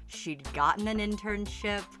Warner, she'd gotten an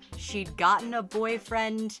internship, she'd gotten a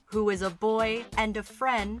boyfriend who is a boy and a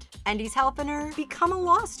friend, and he's helping her become a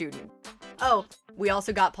law student. Oh, we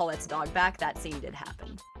also got Paulette's dog back. That scene did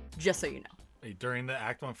happen, just so you know. Wait, during the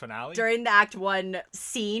Act 1 finale? During the Act 1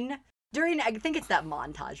 scene. I think it's that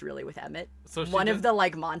montage, really, with Emmett. So one of the,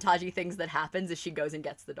 montagey things that happens is she goes and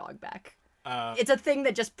gets the dog back. It's a thing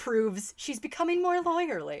that just proves she's becoming more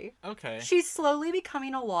lawyerly. Okay. She's slowly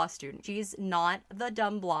becoming a law student. She's not the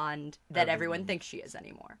dumb blonde that everyone thinks she is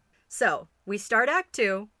anymore. So, we start Act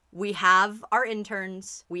 2. We have our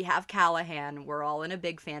interns. We have Callahan. We're all in a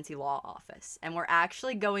big fancy law office. And we're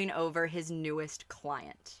actually going over his newest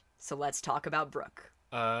client. So let's talk about Brooke.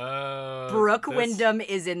 Brooke Wyndham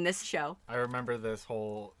is in this show. I remember the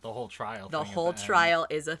whole trial. The whole trial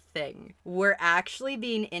is a thing. We're actually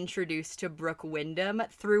being introduced to Brooke Wyndham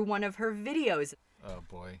through one of her videos. Oh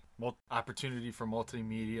boy. Opportunity for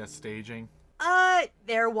multimedia staging.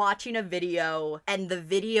 They're watching a video, and the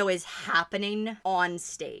video is happening on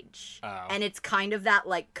stage. Oh. And it's kind of that,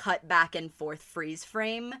 cut back and forth freeze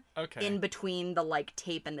frame in Okay. between the,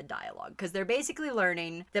 tape and the dialogue. Because they're basically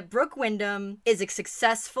learning that Brooke Wyndham is a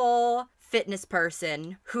successful fitness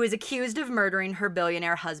person who is accused of murdering her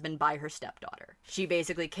billionaire husband by her stepdaughter. She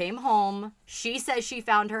basically came home. She says she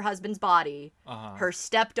found her husband's body. Her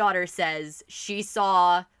stepdaughter says she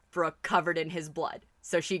saw Brooke covered in his blood.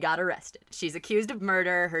 So she got arrested. She's accused of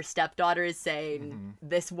murder. Her stepdaughter is saying,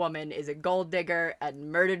 this woman is a gold digger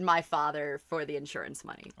and murdered my father for the insurance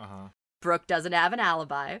money. Brooke doesn't have an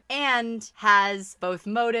alibi and has both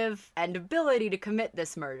motive and ability to commit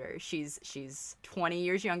this murder. She's 20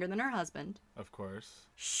 years younger than her husband. Of course.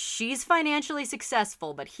 She's financially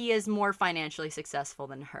successful, but he is more financially successful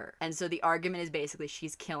than her. And so the argument is basically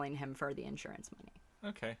she's killing him for the insurance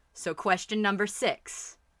money. Okay. So question number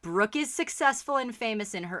 6. Brooke is successful and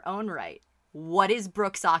famous in her own right. What is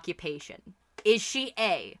Brooke's occupation? Is she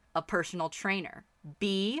A, a personal trainer,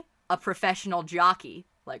 B, a professional jockey,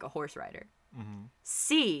 like a horse rider,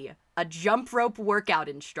 C, a jump rope workout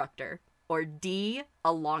instructor, or D,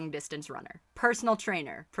 a long distance runner? Personal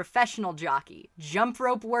trainer, professional jockey, jump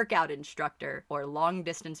rope workout instructor, or long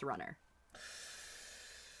distance runner?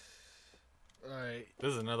 Alright.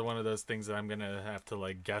 This is another one of those things that I'm gonna have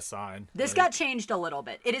to guess on. This got changed a little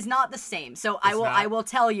bit. It is not the same. So I will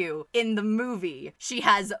tell you, in the movie, she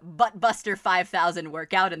has Buttbuster 5000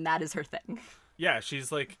 workout, and that is her thing. Yeah,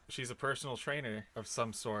 she's a personal trainer of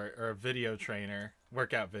some sort, or a video trainer.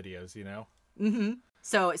 Workout videos, you know? Mm-hmm.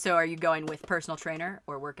 So are you going with personal trainer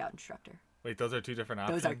or workout instructor? Wait, those are two different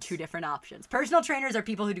options? Those are two different options. Personal trainers are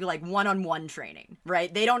people who do one-on-one training,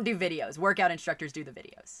 right? They don't do videos. Workout instructors do the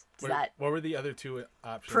videos. What were the other two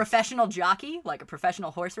options? Professional jockey, like a professional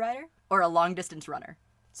horse rider, or a long-distance runner?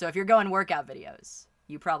 So if you're going workout videos,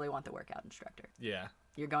 you probably want the workout instructor. Yeah.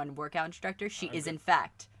 You're going workout instructor? She is, in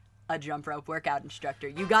fact, a jump rope workout instructor.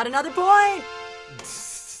 You got another point!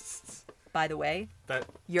 By the way,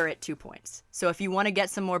 you're at 2 points. So if you want to get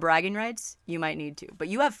some more bragging rights, you might need to. But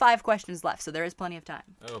you have 5 questions left, so there is plenty of time.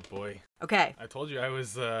 Oh, boy. Okay. I told you I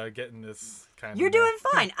was getting this kind of... You're doing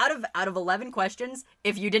fine. Out of 11 questions,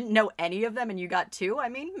 if you didn't know any of them and you got 2, I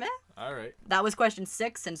mean, meh. All right. That was question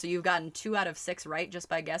 6, and so you've gotten 2 out of 6 right just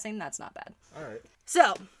by guessing. That's not bad. All right.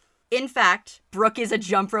 So... in fact, Brooke is a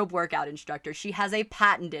jump rope workout instructor. She has a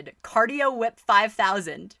patented Cardio Whip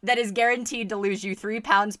 5000 that is guaranteed to lose you 3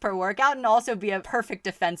 pounds per workout and also be a perfect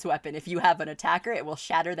defense weapon. If you have an attacker, it will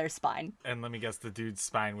shatter their spine. And let me guess, the dude's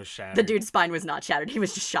spine was shattered. The dude's spine was not shattered. He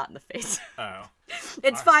was just shot in the face. Oh.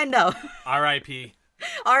 It's fine, though. R.I.P.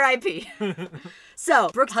 R.I.P. So,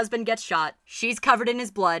 Brooke's husband gets shot. She's covered in his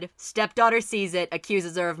blood. Stepdaughter sees it,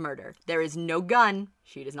 accuses her of murder. There is no gun.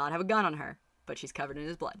 She does not have a gun on her, but she's covered in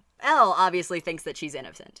his blood. Elle obviously thinks that she's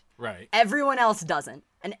innocent. Right. Everyone else doesn't.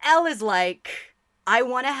 And Elle is like, I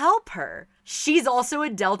want to help her. She's also a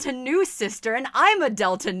Delta News sister, and I'm a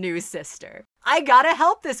Delta News sister. I gotta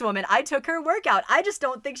help this woman. I took her workout. I just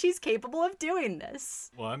don't think she's capable of doing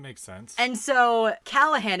this. Well, that makes sense. And so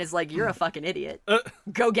Callahan is like, you're a fucking idiot.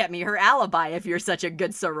 Go get me her alibi if you're such a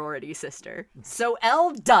good sorority sister. So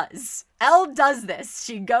Elle does. Elle does this.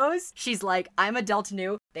 She goes, she's like, I'm a Delta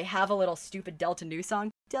Nu. They have a little stupid Delta Nu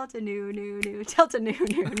song. Delta Nu, Nu, Nu, Delta Nu,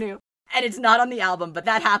 Nu, Nu. And it's not on the album, but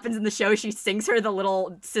that happens in the show. She sings her the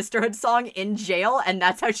little sisterhood song in jail, and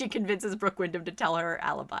that's how she convinces Brooke Wyndham to tell her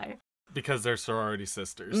alibi. Because they're sorority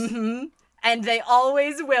sisters. Mm-hmm. And they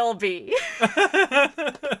always will be.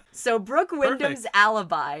 So Brooke Wyndham's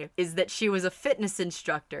alibi is that she was a fitness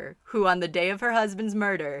instructor who, on the day of her husband's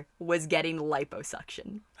murder, was getting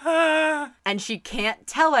liposuction. And she can't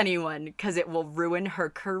tell anyone because it will ruin her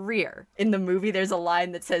career. In the movie, there's a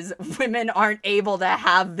line that says, women aren't able to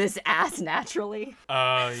have this ass naturally.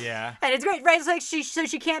 Oh, yeah. And it's great, right? It's like so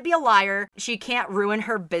she can't be a liar. She can't ruin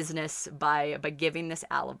her business by giving this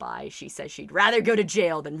alibi. She says she'd rather go to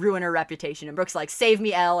jail than ruin her reputation. And Brooke's like, save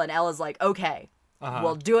me, Elle. And Elle is like, okay.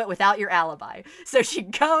 We'll do it without your alibi. So she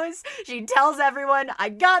goes, she tells everyone, I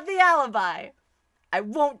got the alibi. I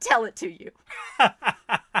won't tell it to you.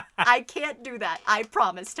 I can't do that. I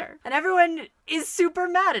promised her. And everyone is super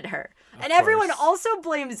mad at her. And everyone also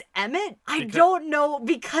blames Emmett. I don't know,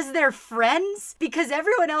 because they're friends? Because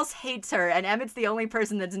everyone else hates her, and Emmett's the only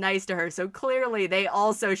person that's nice to her, so clearly they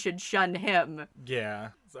also should shun him. Yeah,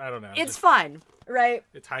 I don't know. It's fine, right?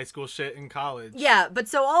 It's high school shit in college. Yeah, but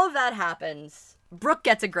so all of that happens. Brooke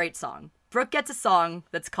gets a great song. Brooke gets a song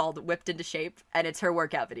that's called Whipped Into Shape, and it's her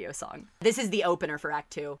workout video song. This is the opener for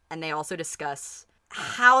Act 2, and they also discuss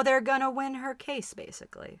how they're gonna win her case,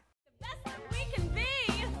 basically. The best that we can be.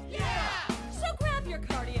 Yeah. So grab your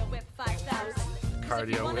cardio whip 5000.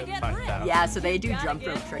 Cardio whip 5,000. Yeah, so they do jump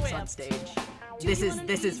rope tricks on stage. This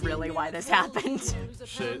is really why this happened.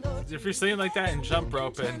 Shit. If you're singing like that and jump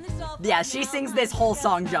roping. Yeah, she sings this whole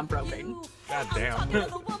song jump roping. God damn.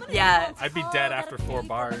 Yeah. I'd be dead after 4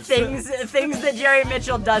 bars. Things that Jerry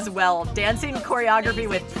Mitchell does well. Dancing choreography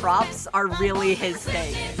with props are really his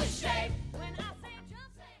thing.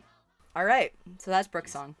 All right, so that's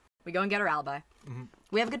Brooke's song. We go and get her alibi. Mm-hmm.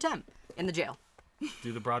 We have a good time in the jail.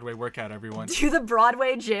 Do the Broadway workout, everyone. Do the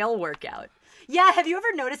Broadway jail workout. Yeah, have you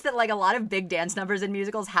ever noticed that like a lot of big dance numbers in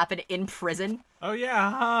musicals happen in prison? Oh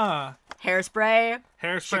yeah, huh? Hairspray,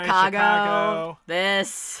 Chicago.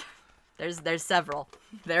 This. There's several.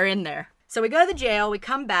 They're in there. So we go to the jail, we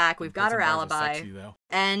come back, we've got our alibi. Sexy, though.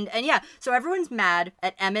 And yeah, so everyone's mad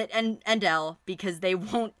at Emmett and Elle because they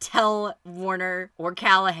won't tell Warner or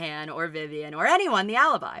Callahan or Vivian or anyone the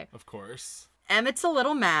alibi. Of course. Emmett's a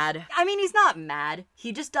little mad. I mean, he's not mad.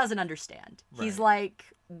 He just doesn't understand. Right. He's like,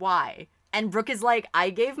 why? And Brooke is like,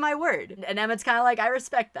 I gave my word. And Emmett's kind of like, I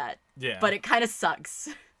respect that. Yeah. But it kind of sucks.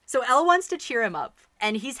 So Elle wants to cheer him up.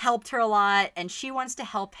 And he's helped her a lot, and she wants to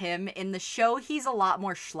help him. In the show, he's a lot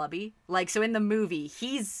more schlubby. Like, so in the movie,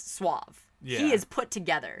 he's suave. Yeah. He is put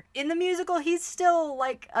together. In the musical, he's still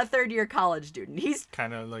like a third-year college student. He's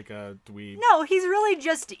kind of like a dweeb. No, he's really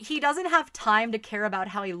just, he doesn't have time to care about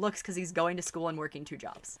how he looks because he's going to school and working 2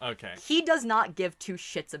 jobs. Okay. He does not give 2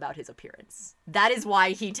 shits about his appearance. That is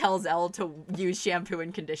why he tells Elle to use shampoo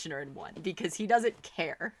and conditioner in one, because he doesn't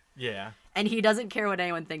care. Yeah. And he doesn't care what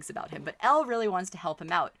anyone thinks about him. But Elle really wants to help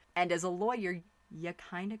him out. And as a lawyer, you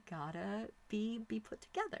kind of gotta be put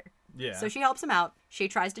together. Yeah. So she helps him out. She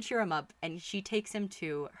tries to cheer him up. And she takes him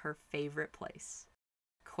to her favorite place.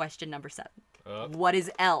 Question number 7. What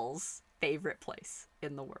is Elle's favorite place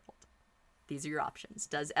in the world? These are your options.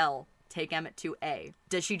 Does Elle take Emmett to A?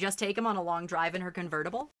 Does she just take him on a long drive in her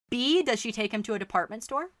convertible? B, does she take him to a department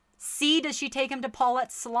store? C, does she take him to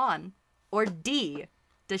Paulette's salon? Or D,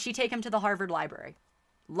 does she take him to the Harvard Library?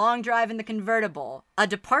 Long drive in the convertible, a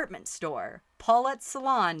department store, Paulette's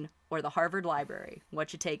salon, or the Harvard Library.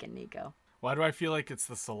 What you taking, Nico? Why do I feel like it's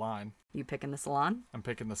the salon? You picking the salon? I'm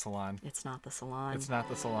picking the salon. It's not the salon. It's not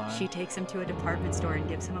the salon. She takes him to a department store and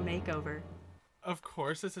gives him a makeover. Of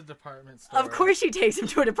course it's a department store. Of course she takes him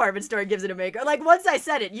to a department store and gives it a makeover. Like, once I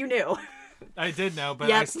said it, you knew. I did know, but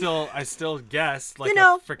Yep. I still guessed like a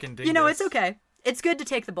freaking dingus. You know, it's okay. It's good to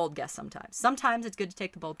take the bold guess sometimes. Sometimes it's good to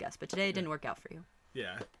take the bold guess, but today it didn't work out for you.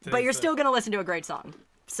 Yeah. But you're still going to listen to a great song.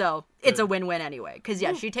 So it's a win-win anyway. Because,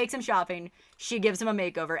 yeah, she takes him shopping, she gives him a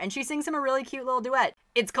makeover, and she sings him a really cute little duet.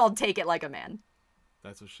 It's called Take It Like a Man.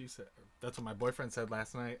 That's what she said. That's what my boyfriend said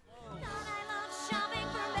last night.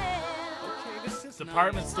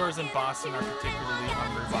 Department stores in Boston are particularly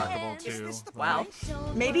unremarkable, too. Wow.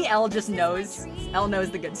 Maybe Elle just knows. Elle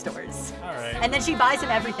knows the good stores. All right. And then she buys him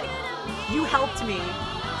everything. You helped me.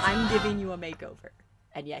 I'm giving you a makeover.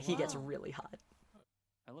 And yeah, he gets really hot.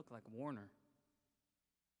 I look like Warner.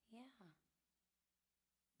 Yeah.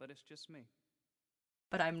 but it's just me.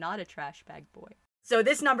 But I'm not a trash bag boy. So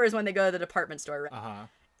this number is when they go to the department store, right? Uh-huh.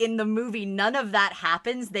 In the movie, none of that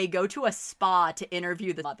happens. They go to a spa to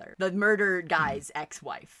interview the mother, the murdered guy's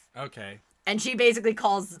ex-wife. Okay. And she basically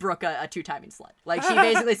calls Brooke a two-timing slut. Like, she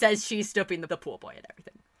basically says she's stooping the pool boy and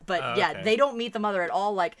everything. But yeah, okay. they don't meet the mother at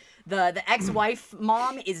all. Like, the ex-wife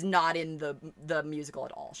mom is not in the musical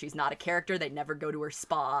at all. She's not a character. They never go to her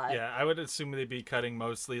spa. Yeah, I would assume they'd be cutting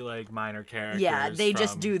mostly, like, minor characters. Yeah, they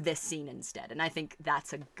just do this scene instead. And I think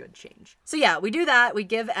that's a good change. So yeah, we do that. We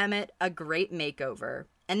give Emmett a great makeover.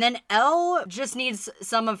 And then Elle just needs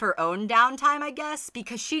some of her own downtime, I guess,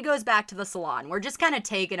 because she goes back to the salon. We're just kind of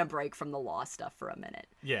taking a break from the law stuff for a minute.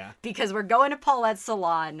 Yeah. Because we're going to Paulette's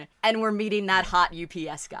salon, and we're meeting that hot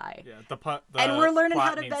UPS guy. Yeah, and we're learning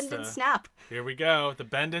how plot to needs bend and snap. Here we go, the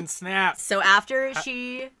bend and snap. So after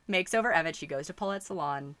she makes over Emmett, she goes to Paulette's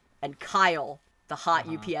salon, and Kyle, the hot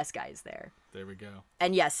UPS guy, is there. There we go.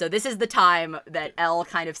 And yes, so this is the time that Elle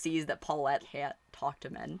kind of sees that Paulette can't talk to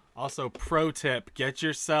men. Also, pro tip, get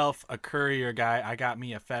yourself a courier guy. I got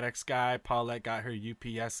me a FedEx guy. Paulette got her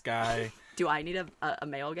UPS guy. Do I need a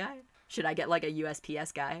mail guy? Should I get like a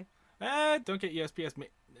USPS guy? Don't get USPS.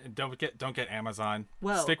 Don't get Amazon.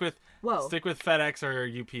 Whoa. Stick with FedEx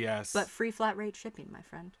or UPS. But free flat rate shipping, my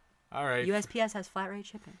friend. All right. USPS has flat rate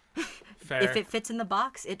shipping. Fair. If it fits in the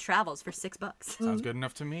box, it travels for $6. Sounds good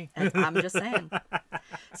enough to me. And I'm just saying.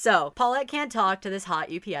 So Paulette can't talk to this hot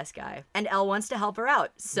UPS guy, and Elle wants to help her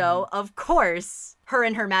out. So of course, her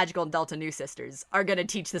and her magical Delta Nu sisters are gonna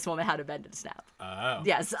teach this woman how to bend and snap. Oh.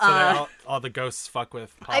 Yes. So all the ghosts fuck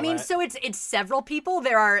with Paulette. I mean, so it's several people.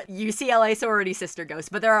 There are UCLA sorority sister ghosts,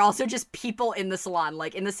 but there are also just people in the salon.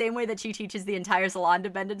 Like in the same way that she teaches the entire salon to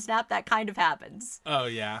bend and snap, that kind of happens. Oh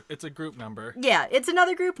yeah, it's a group number. Yeah, it's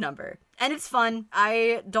another group number, and it's fun.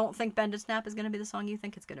 I don't think Bend and Snap is gonna be the song you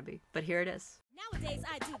think it's gonna be, but here it is. Nowadays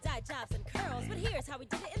I do dye jobs and curls, but here's how we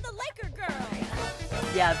did it in the Laker Girl.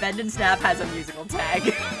 Yeah, Bend and Snap has a musical tag.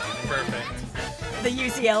 Perfect. The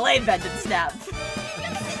UCLA Bend and Snap.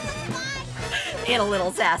 And a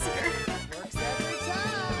little sassier. Works every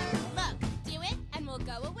time. Look, do it and we'll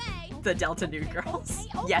go away. The Delta Nu girls.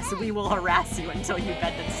 Yes, we will harass you until you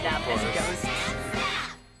bend and snap as ghosts.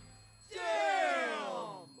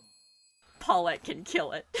 Paulette can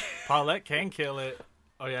kill it. Paulette can kill it.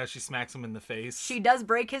 Oh yeah, she smacks him in the face. She does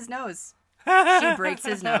break his nose. She breaks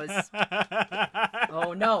his nose.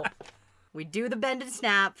 Oh no. We do the bend and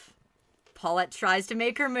snap. Paulette tries to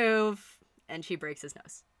make her move, and she breaks his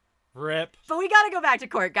nose. Rip. But we gotta go back to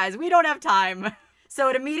court, guys. We don't have time. So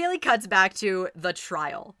it immediately cuts back to the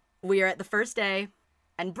trial. We are at the first day,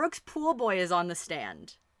 and Brooke's pool boy is on the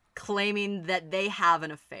stand, claiming that they have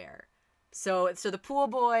an affair. So the pool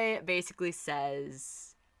boy basically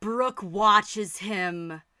says, Brooke watches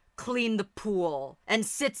him clean the pool and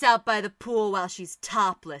sits out by the pool while she's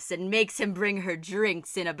topless and makes him bring her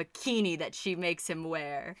drinks in a bikini that she makes him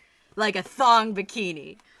wear. Like a thong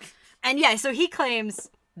bikini. And yeah, so he claims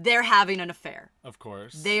they're having an affair. Of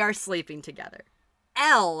course. They are sleeping together.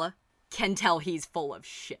 Elle can tell he's full of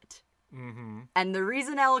shit. Mm-hmm. And the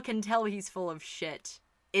reason Elle can tell he's full of shit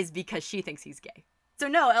is because she thinks he's gay. So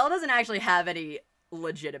no, Elle doesn't actually have any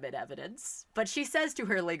legitimate evidence, but she says to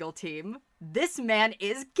her legal team, this man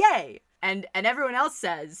is gay. And everyone else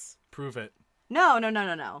says, prove it. No,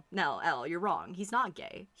 Elle, you're wrong. He's not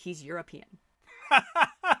gay. He's European.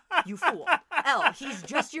 You fool. Elle, he's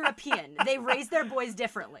just European. They raise their boys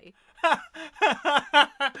differently. Oh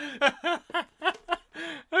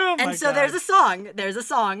my and so God. there's a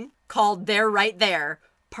song called They're Right There,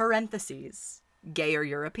 parentheses, gay or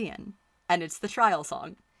European. And it's the trial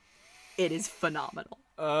song. It is phenomenal.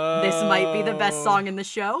 This might be the best song in the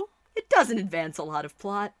show. It doesn't advance a lot of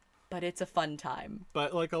plot, but it's a fun time.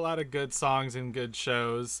 But like a lot of good songs and good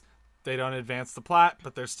shows, they don't advance the plot,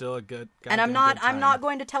 but they're still a good. And I'm not good time.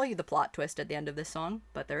 going to tell you the plot twist at the end of this song,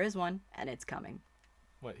 but there is one, and it's coming.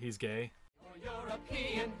 What, he's gay?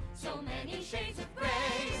 European, So many shades of gray.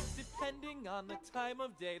 Depending on the time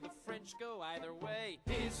of day, the French go either way.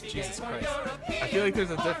 is he Jesus gay or Christ. European? I feel like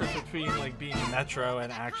there's a difference between like being metro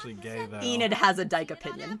and actually gay though. Enid has a dyke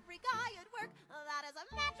opinion. Every guy at work, that is a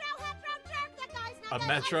metro hetero jerk. That guy's not A gay.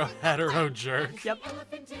 metro hetero jerk. Yep.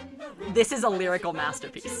 This is a lyrical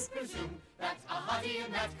masterpiece. That's a hottie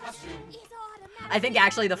in that costume. He's automatic. I think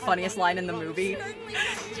actually the funniest line in the movie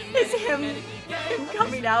is him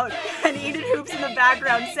coming out and Enid Hoops in the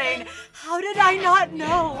background saying, how did I not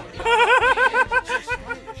know?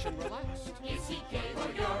 Stylish and relaxed. Is he gay or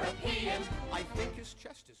European? I think his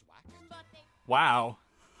chest is waxed. Wow.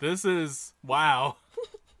 This is wow.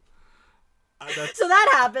 That's So that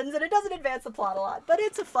happens, and it doesn't advance the plot a lot, but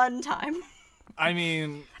it's a fun time. I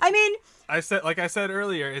mean, I said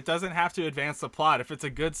earlier, it doesn't have to advance the plot. If it's a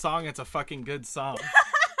good song, it's a fucking good song.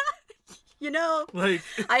 You know, Like,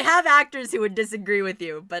 I have actors who would disagree with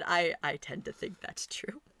you, but I tend to think that's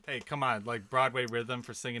true. hey, come on, like Broadway Rhythm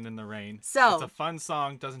for Singing in the Rain. So- it's a fun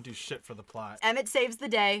song, doesn't do shit for the plot. Emmett saves the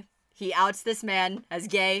day. He outs this man as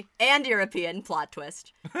gay and European, plot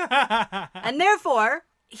twist. And therefore,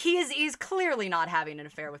 he's clearly not having an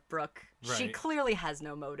affair with Brooke. She Right. clearly has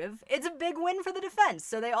no motive. It's a big win for the defense,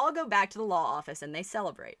 so they all go back to the law office and they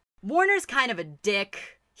celebrate. Warner's kind of a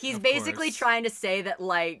dick. He's Of basically course. trying to say that,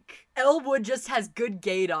 like, Elwood just has good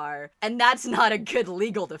gaydar, and that's not a good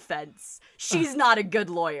legal defense. She's not a good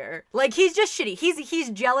lawyer. Like, he's just shitty. He's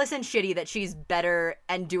jealous and shitty that she's better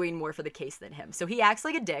and doing more for the case than him. So he acts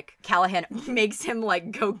like a dick. Callahan makes him,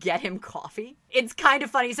 like, go get him coffee. It's kind of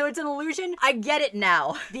funny. So it's an allusion. I get it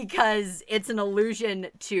now, because it's an allusion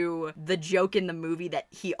to the joke in the movie that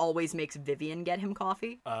he always makes Vivian get him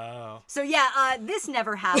coffee. Oh. So yeah, this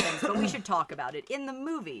never happens, but we should talk about it. In the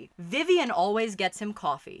movie, Vivian always gets him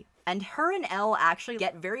coffee. And her and Elle actually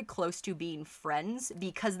get very close to being friends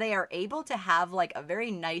because they are able to have like a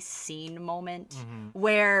very nice scene moment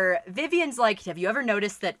where Vivian's like, have you ever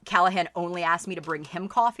noticed that Callahan only asked me to bring him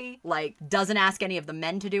coffee? Like, doesn't ask any of the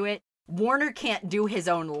men to do it. Warner can't do his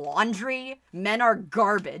own laundry. Men are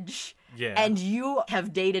garbage. Yeah. And you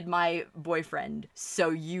have dated my boyfriend, so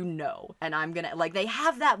you know. And I'm gonna, like, they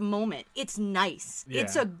have that moment. It's nice. Yeah.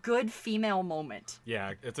 It's a good female moment.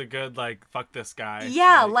 Yeah, it's a good, like, fuck this guy.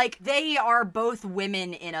 Yeah, like, they are both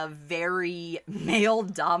women in a very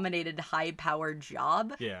male-dominated, high-powered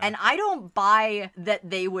job. Yeah. And I don't buy that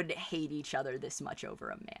they would hate each other this much over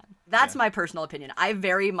a man. That's my personal opinion. I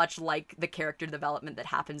very much like the character development that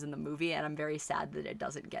happens in the movie, and I'm very sad that it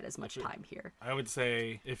doesn't get as much time here. I would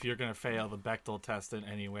say if you're gonna fail the Bechdel test in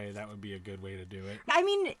any way, that would be a good way to do it. I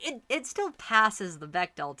mean, it still passes the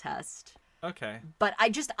Bechdel test. Okay. But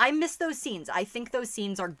I miss those scenes. I think those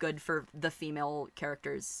scenes are good for the female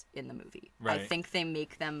characters in the movie. I Right. think they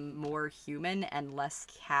make them more human and less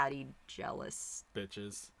catty, jealous.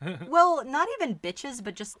 Bitches. Well, not even bitches,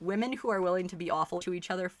 but just women who are willing to be awful to each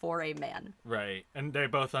other for a man. Right. And they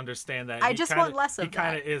both understand that. I he just kinda- want less of He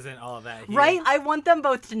kind that. of isn't all of that. He- Right? I want them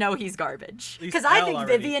both to know he's garbage. least Because I Elle think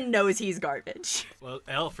already- Vivian knows he's garbage. Well,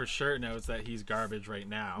 Elle for sure knows that he's garbage right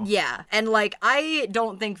now. Yeah, and like I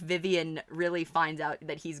don't think Vivian really finds out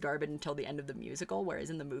that he's garbage until the end of the musical, whereas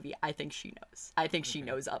in the movie, I think she knows. I think she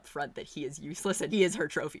knows up front that he is useless and he is her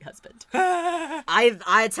trophy husband.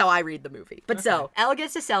 That's how I read the movie. But so, Elle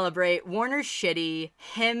gets to celebrate, Warner's shitty,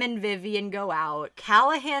 him and Vivian go out,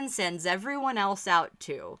 Callahan sends everyone else out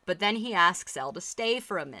too, but then he asks Elle to stay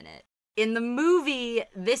for a minute. In the movie,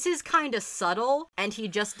 this is kind of subtle, and he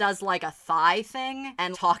just does like a thigh thing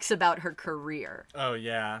and talks about her career. Oh,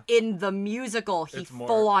 yeah. In the musical, he It's more-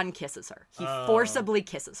 full-on kisses her. He forcibly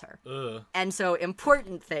kisses her. Ugh. And so,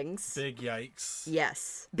 important things. Big yikes.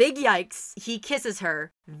 Yes. Big yikes. He kisses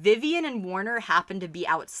her. Vivian and Warner happen to be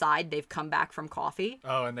outside. They've come back from coffee.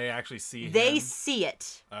 Oh, and they actually see They him. see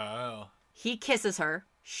it. Oh. He kisses her.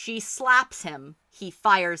 She slaps him. He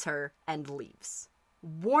fires her and leaves.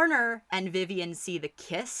 Warner and Vivian see the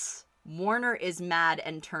kiss. Warner is mad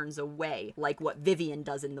and turns away, like what Vivian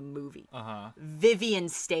does in the movie. Uh-huh. Vivian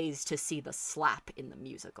stays to see the slap in the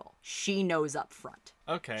musical. She knows up front.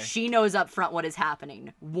 Okay. She knows up front what is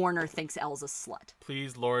happening. Warner thinks Elle's a slut.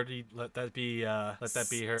 Please, Lordy, let that be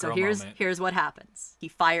her So girl here's moment. here's what happens. He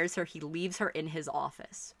fires her, he leaves her in his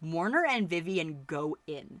office. Warner and Vivian go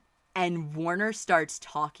in. And Warner starts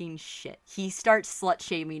talking shit. He starts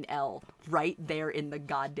slut-shaming Elle right there in the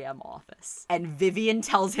goddamn office. And Vivian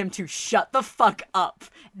tells him to shut the fuck up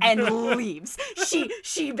and leaves.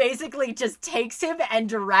 She basically just takes him and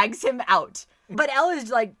drags him out. But Elle is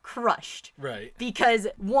like crushed. Right. Because,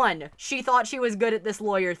 one, she thought she was good at this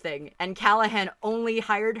lawyer thing, and Callahan only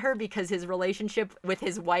hired her because his relationship with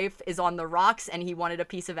his wife is on the rocks and he wanted a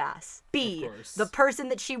piece of ass. B, Of course. the person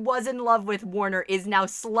that she was in love with, Warner, is now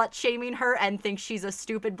slut-shaming her and thinks she's a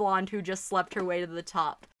stupid blonde who just slept her way to the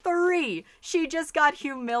top. 3, she just got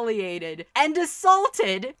humiliated and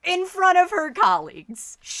assaulted in front of her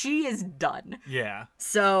colleagues. She is done. Yeah.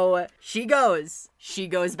 So she goes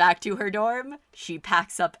back to her dorm, she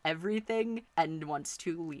packs up everything and wants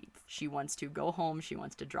to leave. She wants to go home, she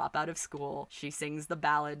wants to drop out of school. She sings the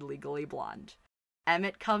ballad Legally Blonde.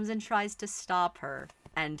 Emmett comes and tries to stop her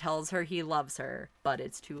and tells her he loves her, but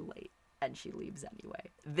it's too late. And she leaves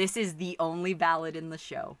anyway. This is the only ballad in the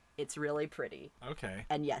show. It's really pretty. Okay.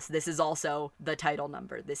 And yes, this is also the title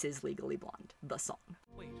number. This is Legally Blonde, the song.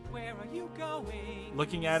 Wait, Where are you going?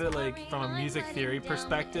 Looking at it like from a music theory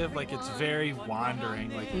perspective, like it's very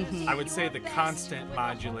wandering. Like I would say the constant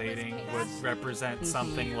modulating would represent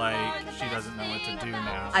something like she doesn't know what to do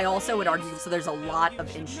now. I also would argue, so there's a lot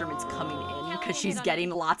of instruments coming in because she's getting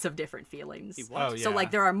lots of different feelings. Oh, yeah. So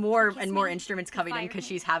like there are more and more instruments coming in because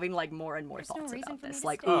she's having like more and more thoughts about this.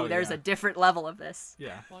 Like, ooh, there's a different level of this.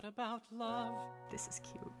 Yeah. What about love? This is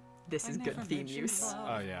cute. This is good theme use.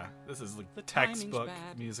 Oh yeah. This is like textbook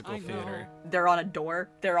musical theater. They're on a door.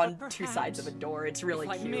 They're on two sides of a door. It's really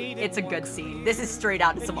cute. It's a good scene. This is straight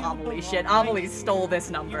out of some Amelie shit. Amelie stole this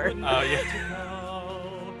number. Oh yeah.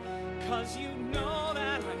 Cause you know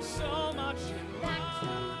that I'm so much in love.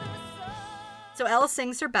 So Elle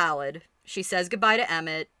sings her ballad. She says goodbye to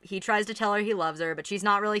Emmett. He tries to tell her he loves her, but she's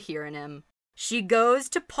not really hearing him. She goes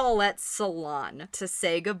to Paulette's salon to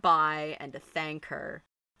say goodbye and to thank her.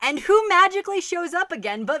 And who magically shows up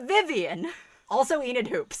again but Vivian? Also Enid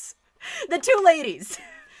Hoops. The two ladies.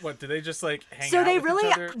 What, do they just like hang So out they with really,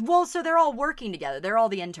 each other? well, so they're all working together. They're all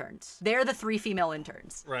the interns. They're the 3 female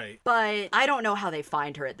interns. Right. But I don't know how they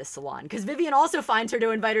find her at the salon, because Vivian also finds her to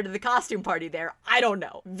invite her to the costume party there. I don't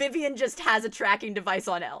know. Vivian just has a tracking device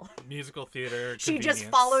on Elle. Musical theater. She just convenience.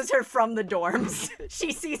 follows her from the dorms.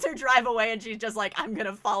 She sees her drive away and she's just like, I'm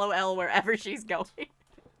gonna follow Elle wherever she's going.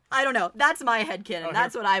 I don't know. That's my headcanon. Okay.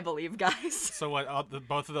 That's what I believe, guys. So what?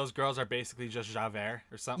 Both of those girls are basically just Javert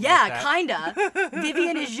or something. Yeah, like that? kinda.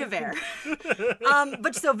 Vivian is Javert.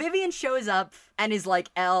 But so Vivian shows up and is like,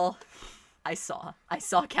 Elle, I saw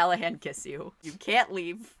Callahan kiss you. You can't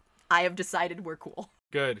leave. I have decided we're cool.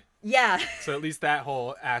 Good. Yeah. So at least that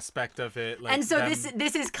whole aspect of it. Like And so them-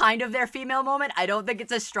 this is kind of their female moment. I don't think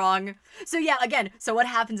it's as strong. So yeah, again, so what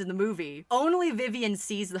happens in the movie? Only Vivian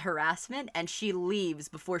sees the harassment and she leaves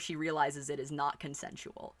before she realizes it is not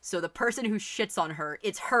consensual. So the person who shits on her,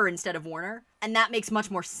 it's her instead of Warner. And that makes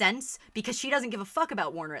much more sense because she doesn't give a fuck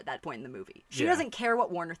about Warner at that point in the movie. She Yeah. doesn't care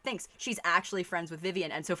what Warner thinks. She's actually friends with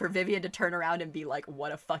Vivian. And so for Vivian to turn around and be like,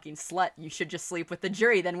 what a fucking slut, you should just sleep with the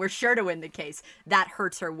jury, then we're sure to win the case. That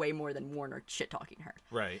hurts her way more than Warner shit-talking her.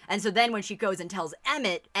 Right. And so then when she goes and tells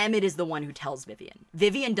Emmett, Emmett is the one who tells Vivian.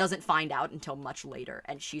 Vivian doesn't find out until much later,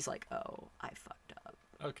 and she's like, oh, I fucked up.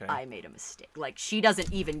 Okay. I made a mistake. Like, she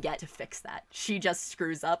doesn't even get to fix that. She just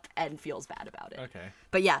screws up and feels bad about it. Okay.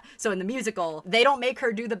 But yeah, so in the musical, they don't make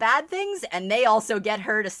her do the bad things, and they also get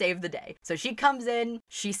her to save the day. So she comes in,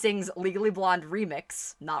 she sings Legally Blonde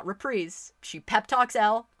remix, not reprise. She pep talks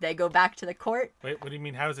Elle, they go back to the court. Wait, what do you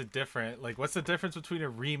mean? How is it different? Like, what's the difference between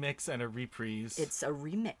a remix and a reprise? It's a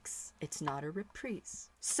remix. It's not a reprise.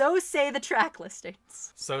 So say the track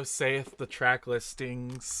listings. So saith the track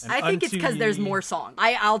listings. And I think it's unto because there's me- more songs.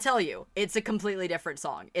 I'll tell you, it's a completely different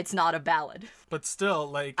song. It's not a ballad. But still,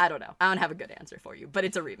 like, I don't know. I don't have a good answer for you, but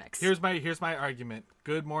it's a remix. here's my argument.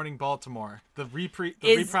 Good Morning Baltimore. The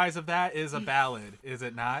Is- reprise of that is a ballad, is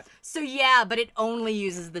it not? So yeah, but it only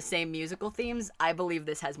uses the same musical themes. I believe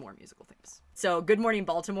this has more musical themes. So Good Morning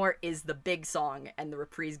Baltimore is the big song and the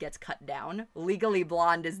reprise gets cut down. Legally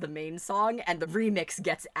Blonde is the main song and the remix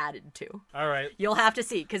gets added to. All right. You'll have to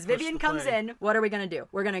see, because Vivian the comes play. in. What are we going to do?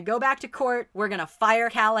 We're going to go back to court. We're going to fire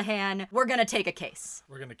Callahan. We're going to take a case.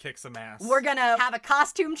 We're gonna kick some ass. We're going to have a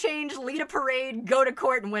costume change, lead a parade, go to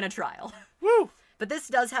court, and win a trial. Woo! But this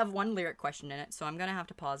does have one lyric question in it, so I'm going to have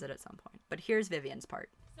to pause it at some point. But here's Vivian's part.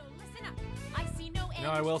 So listen up. I see no end. You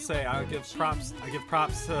know, I will to say what I you're give props. I give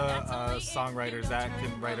props to That's only it. songwriters that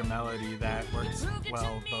can write a melody that works Prove it to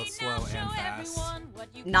well, me, both now slow and show fast. everyone what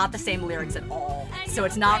you can Not the do. same lyrics at all, so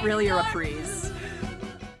it's not really a reprise.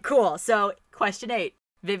 Cool, so question 8.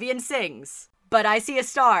 Vivian sings, but I see a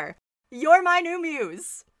star. You're my new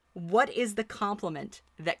muse. What is the compliment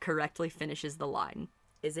that correctly finishes the line?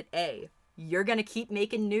 Is it A, you're gonna keep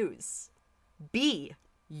making news? B,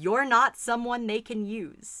 you're not someone they can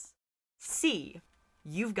use? C,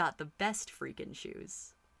 you've got the best freaking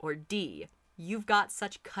shoes? Or D, you've got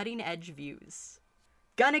such cutting edge views?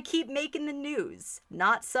 Gonna keep making the news,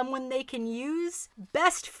 not someone they can use?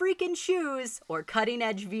 Best freaking shoes or cutting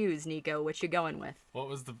edge views, Nico? What you going with? What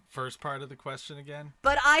was the first part of the question again?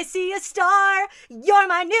 But I see a star, you're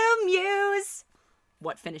my new muse.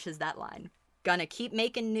 What finishes that line? Gonna keep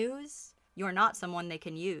making news? You're not someone they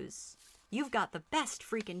can use. You've got the best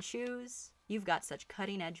freaking shoes. You've got such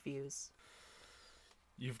cutting edge views.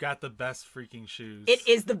 You've got the best freaking shoes. It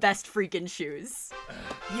is the best freaking shoes.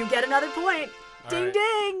 You get another point. Ding right.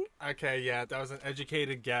 ding. Okay, yeah, that was an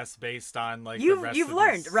educated guess based on like the You've rest you've of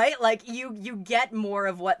learned, this. right? Like you get more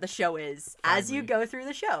of what the show is as you Finally. go through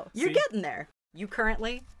the show. You're See? getting there. You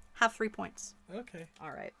currently have 3 points. Okay.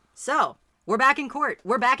 All right. So, We're back in court.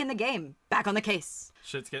 We're back in the game. Back on the case.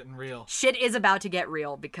 Shit's getting real. Shit is about to get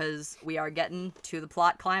real because we are getting to the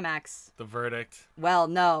plot climax. The verdict. Well,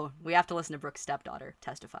 no. We have to listen to Brooke's stepdaughter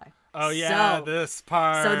testify. Oh, yeah, this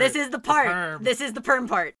part. So this is the part. perm. This is the perm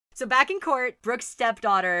part. So back in court, Brooke's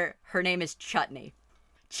stepdaughter, her name is Chutney.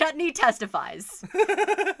 Chutney testifies.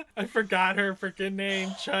 I forgot her freaking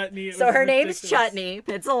name. Chutney. So her name's Chutney.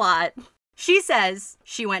 It's a lot. She says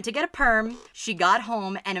she went to get a perm, she got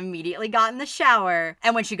home and immediately got in the shower,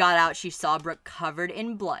 and when she got out, she saw Brooke covered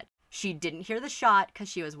in blood. She didn't hear the shot because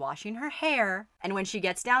she was washing her hair, and when she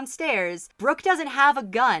gets downstairs, Brooke doesn't have a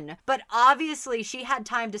gun, but obviously she had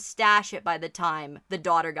time to stash it by the time the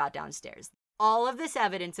daughter got downstairs. All of this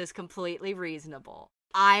evidence is completely reasonable.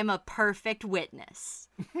 I'm a perfect witness.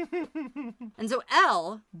 And so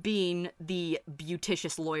Elle, being the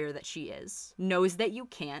beauticious lawyer that she is, knows that you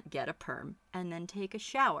can't get a perm and then take a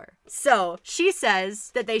shower. So she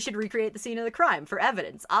says that they should recreate the scene of the crime for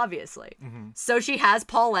evidence, obviously. So she has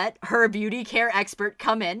Paulette, her beauty care expert,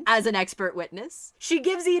 come in as an expert witness. She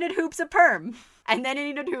gives Enid Hoops a perm. And then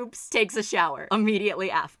Enid Hoops takes a shower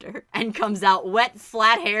immediately after and comes out wet,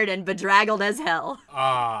 flat-haired, and bedraggled as hell.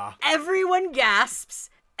 Everyone gasps,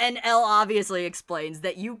 and Elle obviously explains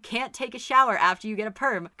that you can't take a shower after you get a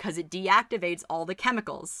perm because it deactivates all the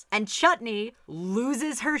chemicals. And Chutney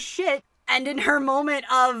loses her shit, and in her moment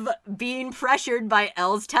of being pressured by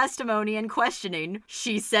Elle's testimony and questioning,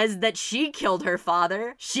 she says that she killed her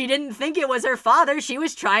father. She didn't think it was her father. She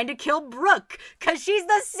was trying to kill Brooke because she's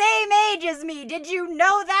the same age as me. Did you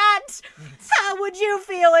know that? How would you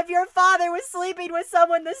feel if your father was sleeping with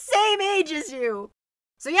someone the same age as you?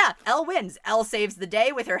 So yeah, Elle wins. Elle saves the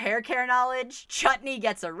day with her hair care knowledge. Chutney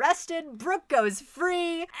gets arrested. Brooke goes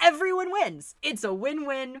free. Everyone wins. It's a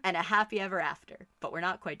win-win and a happy ever after. But we're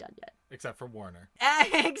not quite done yet. Except for Warner.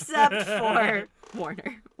 Except for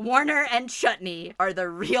Warner. Warner and Chutney are the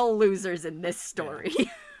real losers in this story. Yeah.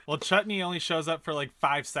 Well, Chutney only shows up for like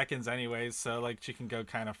 5 seconds anyways, so like she can go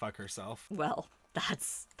kind of fuck herself. Well,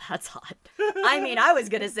 that's hot. I mean, I was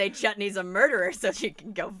gonna say Chutney's a murderer so she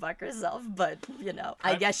can go fuck herself, but, you know,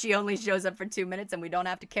 I guess she only shows up for 2 minutes and we don't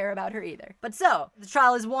have to care about her either. But so, the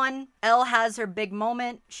trial is won. Elle has her big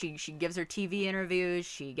moment. She gives her TV interviews.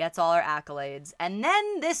 She gets all her accolades. And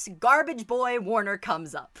then this garbage boy, Warner,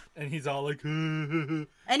 comes up. And he's all like, And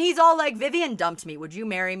he's all like, Vivian dumped me. Would you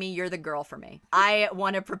marry me? You're the girl for me. I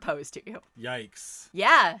want to propose to you. Yikes.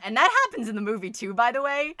 Yeah, and that happens in the movie too, by the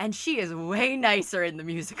way. And she is way nicer in the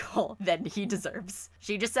musical than he deserves.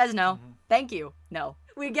 She just says no. Thank you. No.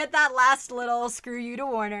 We get that last little screw you to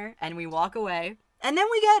Warner, and we walk away. And then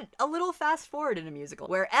we get a little fast forward in a musical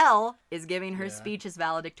where Elle is giving her speech as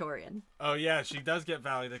valedictorian. Oh, yeah, she does get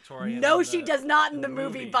valedictorian. No, she does not in the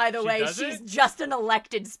movie, by the way. She's just an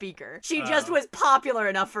elected speaker. She just was popular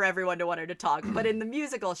enough for everyone to want her to talk. But in the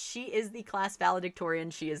musical, she is the class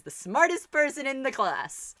valedictorian. She is the smartest person in the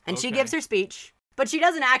class. And she gives her speech. But she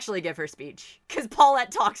doesn't actually give her speech, because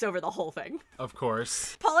Paulette talks over the whole thing. Of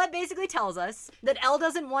course. Paulette basically tells us that Elle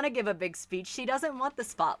doesn't want to give a big speech. She doesn't want the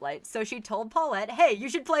spotlight. So she told Paulette, hey, you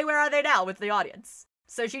should play Where Are They Now with the audience.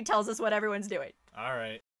 So she tells us what everyone's doing. All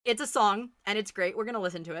right. It's a song, and it's great. We're going to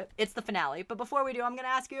listen to it. It's the finale. But before we do, I'm going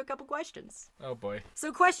to ask you a couple questions. Oh, boy.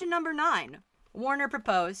 So question number 9. Warner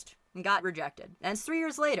proposed and got rejected. And it's 3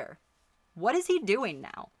 years later. What is he doing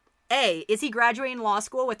now? A, is he graduating law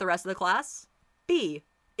school with the rest of the class? B,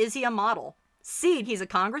 is he a model? C, he's a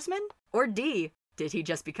congressman? Or D, did he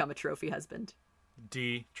just become a trophy husband?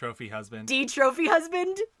 D, trophy husband. D, trophy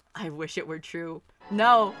husband? I wish it were true.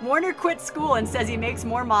 No, Warner quit school and says he makes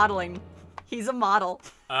more modeling. He's a model.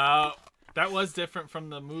 That was different from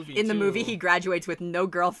the movie, In the movie, he graduates with no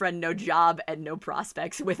girlfriend, no job, and no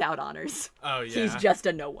prospects without honors. Oh, yeah. He's just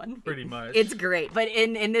a no one. Pretty much. It's great. But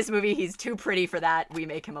in this movie, he's too pretty for that. We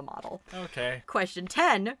make him a model. Okay. Question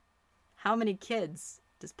 10. How many kids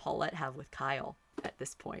does Paulette have with Kyle at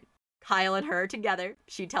this point? Kyle and her are together.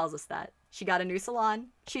 She tells us that. She got a new salon.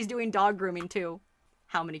 She's doing dog grooming too.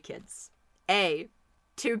 How many kids? A,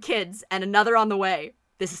 2 kids and another on the way.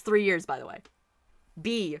 This is 3 years, by the way.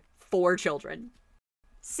 B, 4 children.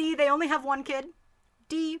 C, they only have 1 kid.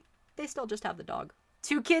 D, they still just have the dog.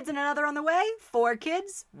 2 kids and another on the way. 4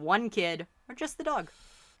 kids, 1 kid, or just the dog.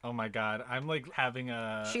 Oh my god, I'm like having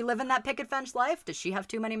a... She living that picket fence life? Does she have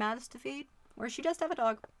too many mouths to feed? Or does she just have a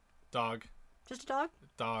dog? Dog. Just a dog?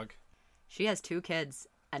 Dog. She has 2 kids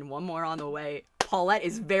and 1 more on the way. Paulette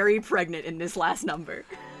is very pregnant in this last number.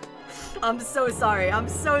 I'm so sorry. I'm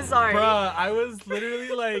so sorry. Bruh, I was literally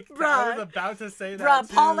like, I was about to say that Bruh,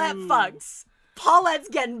 too. Paulette fucks. Paulette's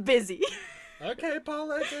getting busy. Okay,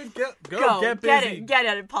 Paulette, go get busy. Get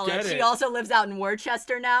it, Paulette. Get She it. also lives out in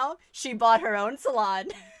Worcester now. She bought her own salon.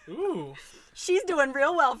 Ooh, She's doing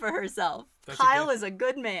real well for herself. That's Kyle is a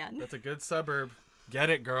good man. that's a good suburb. Get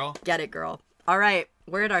it, girl. Get it, girl. All right,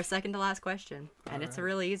 we're at our second to last question, and it's a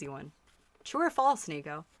really easy one. True or false,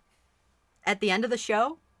 Nico? At the end of the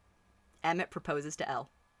show, Emmett proposes to Elle.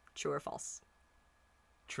 True or false?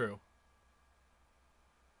 True.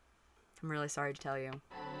 I'm really sorry to tell you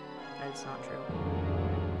that it's not true.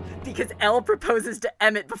 Because Elle proposes to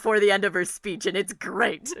Emmett before the end of her speech, and it's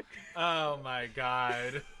great. Oh my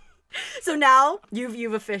god. So now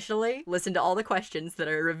you've officially listened to all the questions that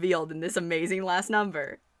are revealed in this amazing last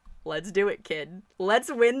number. Let's do it, kid.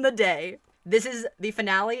 Let's win the day. This is the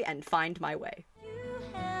finale and Find My Way. You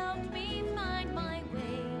helped me find my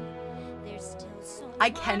way. There's still so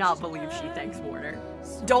I cannot believe she thanks Warner.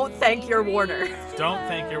 Don't thank your Warner. Don't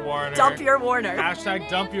thank your Warner. Dump your Warner. Hashtag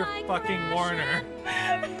dump your fucking Warner.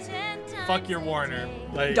 Fuck your Warner.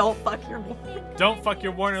 Like, Don't fuck your Warner. don't fuck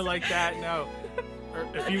your Warner like that. No. Or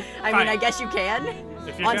if you, I mean, I guess you can.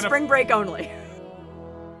 If you're On gonna- spring break only.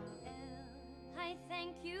 I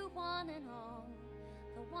thank you one and all,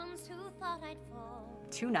 the ones who thought I'd fall,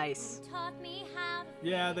 Too nice. taught me how to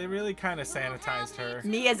Yeah, they really kind of sanitized her.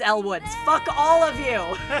 Me as Elle Woods. Fuck all of you.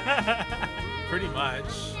 Pretty much.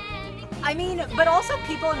 I mean, but also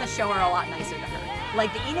people in the show are a lot nicer to her.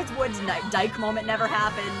 Like, the Enid Woods Dyke moment never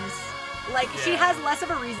happens. Like, she Yeah. has less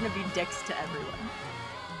of a reason to be dicks to everyone.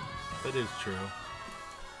 That is true.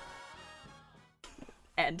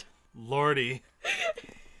 End. Lordy.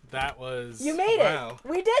 That was... You made wow. it.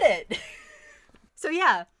 We did it. So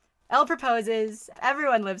yeah, Elle proposes.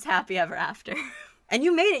 Everyone lives happy ever after. And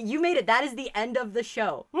you made it. You made it. That is the end of the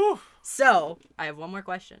show. Whew. So I have one more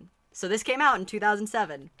question. So this came out in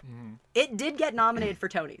 2007. It did get nominated for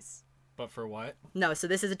Tonys. But for what? No, so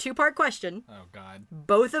this is a two-part question. Oh, God.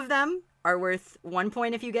 Both of them are worth 1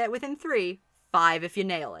 point if you get within 3, 5 if you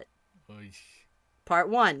nail it. Oy. Part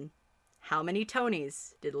 1. How many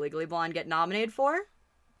Tonys did Legally Blonde get nominated for?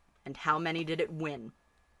 And how many did it win?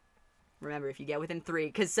 Remember, if you get within 3,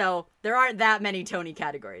 because so there aren't that many Tony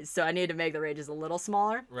categories, so I need to make the ranges a little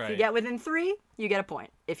smaller. If you Right. get within 3, you get a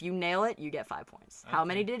point. If you nail it, you get 5 points. How Okay.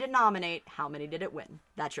 many did it nominate? How many did it win?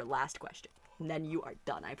 That's your last question. And then you are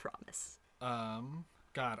done, I promise.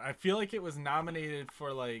 God, I feel like it was nominated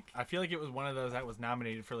for, like... I feel like it was one of those that was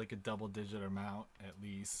nominated for, like, a double-digit amount, at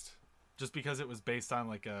least. Just because it was based on,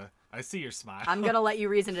 like, a... I see your smile. I'm gonna let you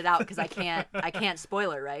reason it out because I can't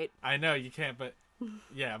spoil it, right? I know, you can't, but...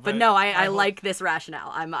 Yeah, But no, I hope- like this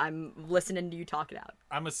rationale. I'm listening to you talk it out.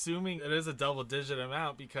 I'm assuming it is a double-digit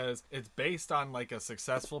amount because it's based on, like, a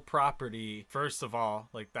successful property. First of all,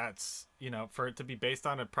 like, that's, you know, for it to be based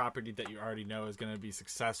on a property that you already know is going to be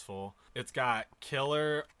successful. It's got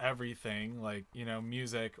killer everything, like, you know,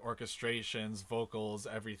 music, orchestrations, vocals,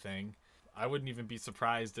 everything. I wouldn't even be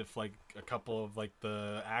surprised if, like, a couple of, like,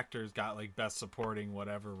 the actors got, like, best supporting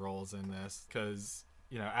whatever roles in this. Because,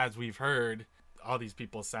 you know, as we've heard, all these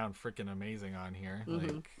people sound freaking amazing on here.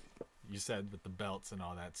 Like you said, with the belts and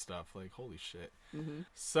all that stuff. Like, holy shit.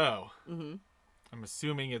 So, I'm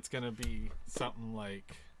assuming it's going to be something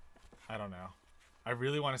like, I don't know. I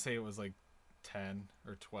really want to say it was like 10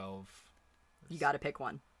 or 12. You gotta pick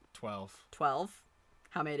one. 12. 12.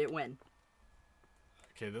 How many did it win?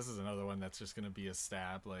 Okay, this is another one that's just going to be a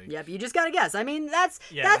stab. Like, Yep, you just gotta guess. I mean, that's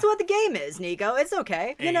Yeah. what the game is, Nico. It's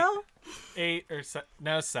okay. You 8. know? 8 or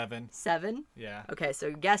 7. 7. Yeah. Okay, so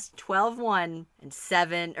you guessed 12 won and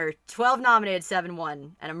 7, or 12 nominated, 7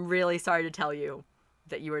 won. And I'm really sorry to tell you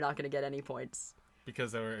that you were not gonna get any points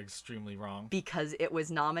Because they were extremely wrong. because it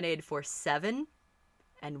was nominated for 7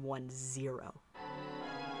 and won 0.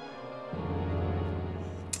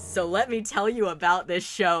 So let me tell you about this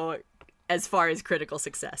show as far as critical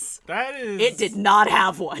success. That is... It did not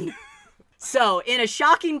have one. So, in a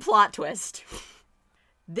shocking plot twist,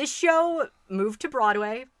 this show moved to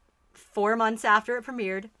Broadway 4 months after it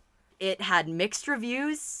premiered. It had mixed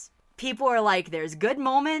reviews. People were like, there's good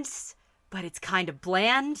moments, but it's kind of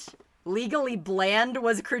bland. Legally Bland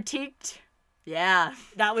was critiqued. Yeah,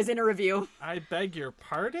 that was in a review. I beg your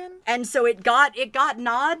pardon? And so it got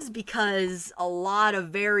nods because a lot of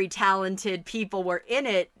very talented people were in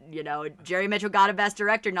it. You know, Jerry Mitchell got a Best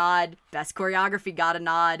Director nod, Best Choreography got a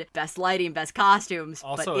nod, Best Lighting, Best Costumes,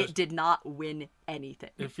 Also, but it did not win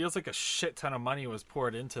anything. It feels like a shit ton of money was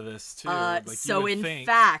poured into this, too. So in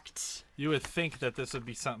fact, You would think that this would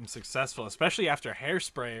be something successful, especially after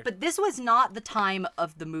Hairspray. but this was not the time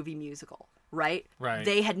of the movie musical. right? Right.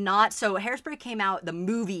 They had not, so Hairspray came out, the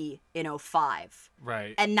movie, in '05.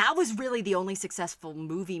 Right. And that was really the only successful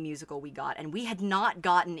movie musical we got. And we had not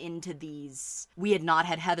gotten into these, we had not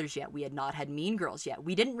had Heathers yet. We had not had Mean Girls yet.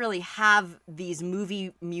 We didn't really have these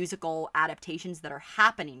movie musical adaptations that are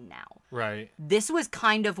happening now. Right. This was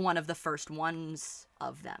kind of one of the first ones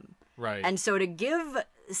of them. Right. And so to give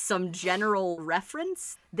some general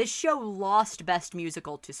reference, this show lost Best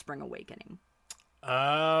Musical to Spring Awakening.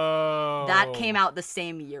 Oh. That came out the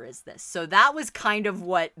same year as this. So that was kind of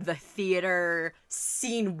what the theater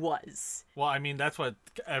scene was. Well, I mean, that's what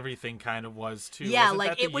everything kind of was, too. Yeah, Wasn't like,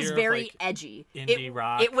 that the it was year of, very like, edgy. indie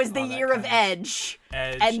rock, It was the all that year of kind edge.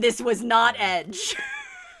 Edge. And this was not edge.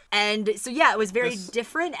 And so, yeah, it was very This-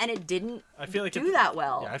 different, and it didn't do that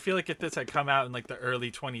well. Yeah, I feel like if this had come out in, like, the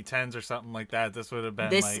early 2010s or something like that, this would have been,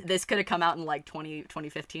 This could have come out in, like,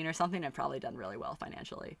 2015 or something and probably done really well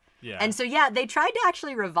financially. Yeah. And so, yeah, they tried to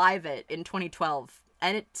actually revive it in 2012,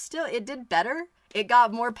 and it did better. It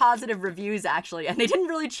got more positive reviews, actually, and they didn't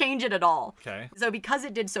really change it at all. Okay. So because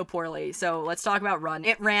it did so poorly, so let's talk about run.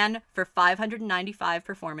 It ran for 595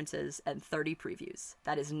 performances and 30 previews.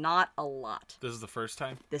 That is not a lot. This is the first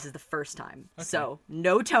time? This is the first time. So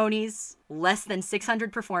no Tonys, less than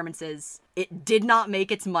 600 performances. It did not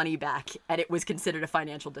make its money back, and it was considered a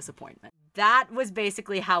financial disappointment. That was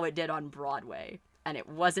basically how it did on Broadway, and it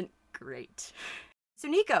wasn't great. So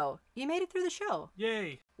Nico, you made it through the show.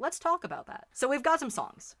 Yay. Let's talk about that. So we've got some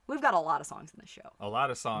songs. We've got a lot of songs in the show. A lot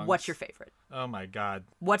of songs. What's your favorite? Oh, my God.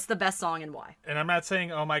 What's the best song and why? And I'm not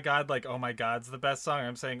saying, oh, my God, like, oh, my God's the best song.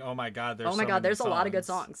 I'm saying, oh, my God, there's so many there's songs. a lot of good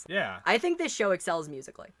songs. Yeah. I think this show excels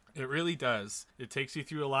musically. It really does. It takes you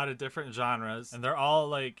through a lot of different genres, and they're all,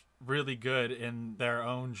 like, really good in their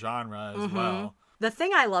own genre as well. The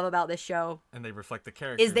thing I love about this show And they reflect the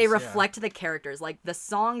characters. is they reflect the characters. Like, the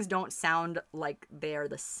songs don't sound like they are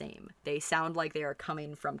the same. They sound like they are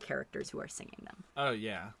coming from characters who are singing them. Oh,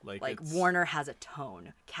 yeah. Like it's, Warner has a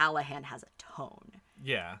tone. Callahan has a tone.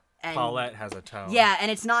 Yeah. And- Paulette has a tone. Yeah,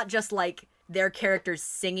 and it's not just like their characters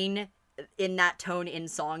singing in that tone in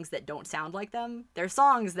songs that don't sound like them. Their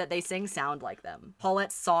songs that they sing sound like them.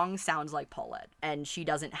 Paulette's song sounds like Paulette, and she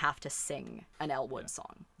doesn't have to sing an Elwood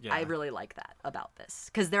song. Yeah. I really like that about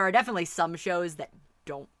this, because there are definitely some shows that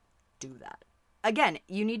don't do that. Again,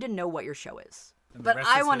 you need to know what your show is. And the But rest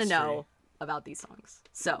I is want to history. know about these songs.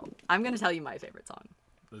 So, I'm going to tell you my favorite song.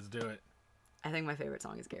 Let's do it. I think my favorite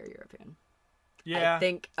song is Gay or European. Yeah.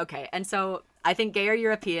 And so I think Gay or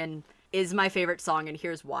European is my favorite song, and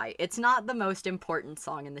here's why. It's not the most important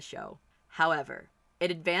song in the show. However,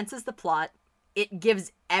 it advances the plot. It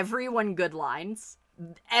gives everyone good lines.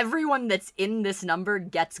 Everyone that's in this number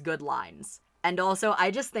gets good lines. And also,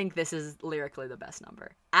 I just think this is lyrically the best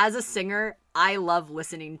number. As a singer, I love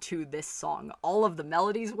listening to this song. All of the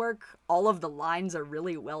melodies work. All of the lines are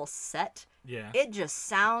really well set. Yeah. It just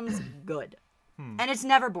sounds good. And it's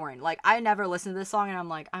never boring. Like, I never listen to this song and I'm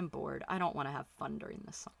like, I'm bored. I don't want to have fun during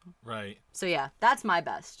this song. Right. So yeah, that's my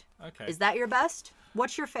best. Okay. Is that your best?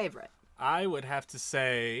 What's your favorite? I would have to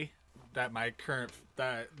say that my current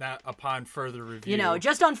that upon further review. You know,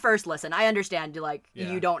 just on first listen, I understand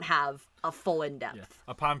Yeah. you don't have a full in-depth. Yeah.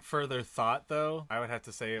 Upon further thought, though, I would have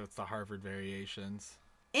to say it's the Harvard Variations.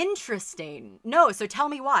 Interesting. No, so tell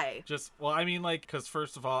me why. Well, I mean, like, because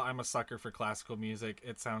first of all, I'm a sucker for classical music.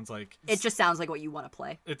 It sounds like... It just sounds like what you want to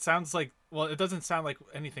play. It sounds like... Well, it doesn't sound like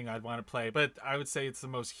anything I'd want to play, but I would say it's the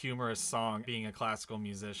most humorous song being a classical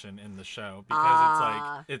musician in the show, because it's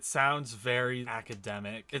like, it sounds very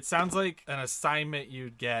academic. It sounds like an assignment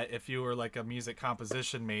you'd get if you were like a music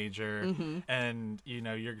composition major, and, you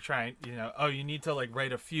know, you're trying, you know, oh, you need to like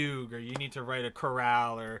write a fugue, or you need to write a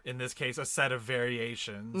chorale, or in this case, a set of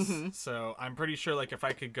variations. So I'm pretty sure, like, if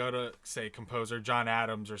I could go to, say, composer John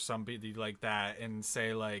Adams or somebody like that and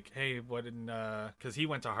say, like, hey, what in, because he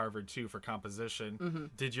went to Harvard too for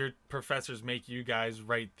composition. Did your professors make you guys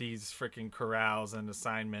write these freaking chorales and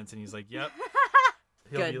assignments? And he's like, yep.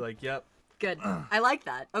 He'll be like, yep. Good. I like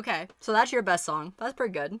that. Okay. So that's your best song. That's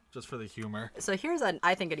pretty good. Just for the humor. So here's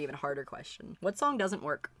I think, an even harder question. What song doesn't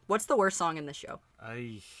work? What's the worst song in the show?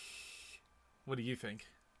 What do you think?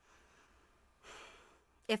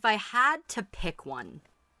 If I had to pick one,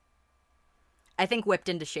 I think Whipped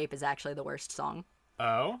into Shape is actually the worst song.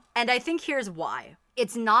 Oh? And I think here's why.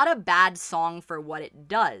 It's not a bad song for what it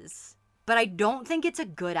does, but I don't think it's a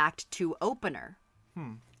good Act 2 opener.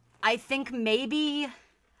 I think maybe...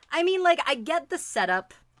 I mean, like, I get the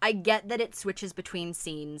setup. I get that it switches between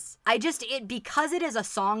scenes. Because it is a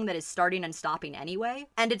song that is starting and stopping anyway,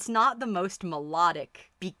 and it's not the most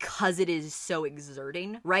melodic because it is so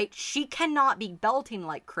exerting, right? She cannot be belting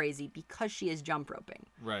like crazy because she is jump roping.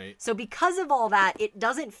 Right. So because of all that, it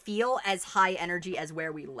doesn't feel as high energy as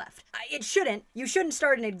where we left. It shouldn't. You shouldn't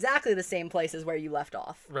start in exactly the same place as where you left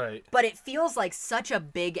off. Right. But it feels like such a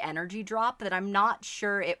big energy drop that I'm not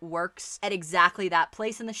sure it works at exactly that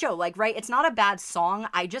place in the show. Like, right, it's not a bad song.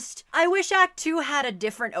 I wish Act 2 had a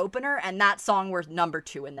different opener and that song were number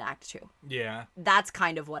 2 in the Act 2. Yeah. That's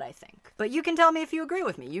kind of what I think. But you can tell me if you agree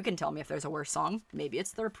with me. You can tell me if there's a worse song. Maybe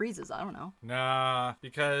it's the reprises. I don't know. Nah,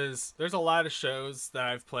 because there's a lot of shows that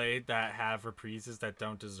I've played that have reprises that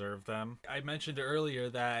don't deserve them. I mentioned earlier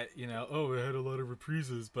that, it had a lot of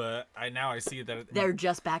reprises, but now I see that They're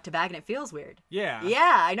just back to back and it feels weird. Yeah.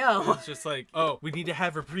 Yeah, I know. It's just like, oh, we need to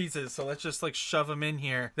have reprises, so let's just shove them in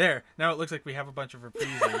here. There. Now it looks like we have a bunch of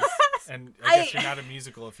reprises. And I guess you're not a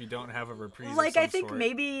musical if you don't have a reprise. Like, of some I think sort.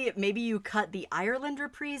 maybe you cut the Ireland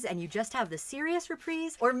reprise and you just have the serious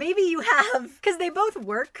reprise. Or maybe you have, because they both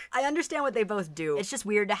work. I understand what they both do. It's just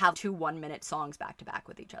weird to have 2 1-minute songs back to back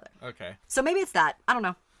with each other. Okay. So maybe it's that. I don't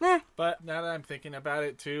know. But now that I'm thinking about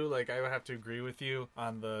it too, I would have to agree with you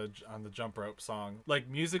on the jump rope song.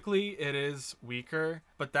 Musically, it is weaker,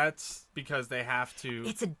 but that's because they have to.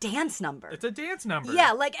 It's a dance number. It's a dance number.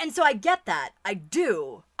 Yeah, and so I get that. I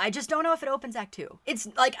do. I just don't know if it opens Act 2. It's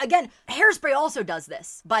again, Hairspray also does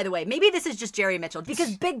this, by the way. Maybe this is just Jerry Mitchell,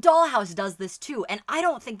 because Big Dollhouse does this too, and I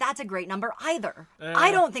don't think that's a great number either.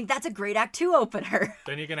 I don't think that's a great Act 2 opener.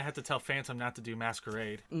 Then you're gonna have to tell Phantom not to do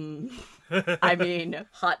Masquerade. I mean,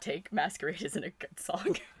 hot take, Masquerade isn't a good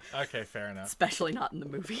song. Okay, fair enough. Especially not in the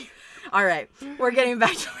movie. All right, we're getting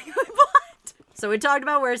back to Legally Blonde. So we talked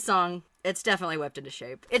about worst song. It's definitely whipped into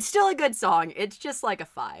shape. It's still a good song. It's just like a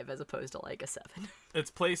 5 as opposed to a 7.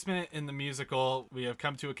 Its placement in the musical, we have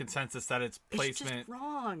come to a consensus that its placement... It's just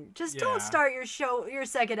wrong. Just don't start your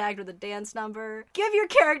second act with a dance number. Give your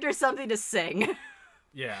character something to sing.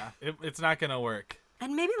 Yeah, it's not gonna work.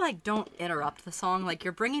 And maybe, don't interrupt the song.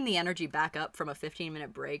 You're bringing the energy back up from a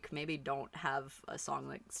 15-minute break. Maybe don't have a song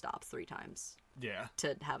that stops 3 times. Yeah.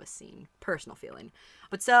 To have a scene. Personal feeling.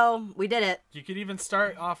 But so, we did it. You could even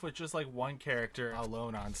start off with just one character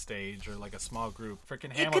alone on stage or a small group.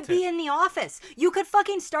 Freaking Hamilton. It could be in the office. You could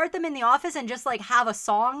fucking start them in the office and just have a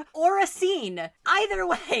song or a scene. Either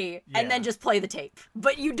way. Yeah. And then just play the tape.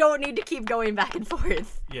 But you don't need to keep going back and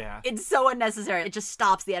forth. Yeah. It's so unnecessary. It just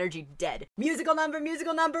stops the energy dead. Musical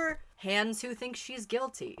number. Hands who think she's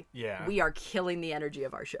guilty. Yeah. We are killing the energy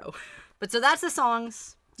of our show. But so that's the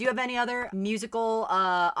songs. Do you have any other musical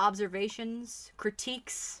observations,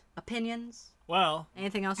 critiques, opinions? Well,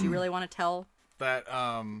 anything else you really want to tell?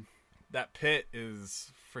 That pit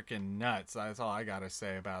is freaking nuts. That's all I gotta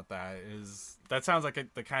say about that. That sounds like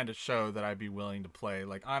the kind of show that I'd be willing to play.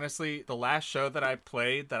 Honestly, the last show that I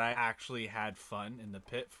played that I actually had fun in the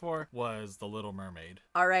pit for was The Little Mermaid.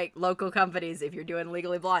 All right, local companies, if you're doing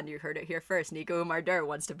Legally Blonde, you heard it here first. Nico Umardur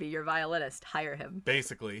wants to be your violinist. Hire him.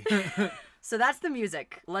 Basically. So that's the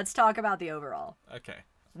music. Let's talk about the overall. Okay.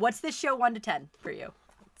 What's this show 1 to 10 for you?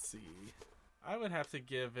 Let's see. I'd have to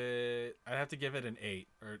give it an 8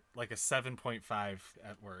 or a 7.5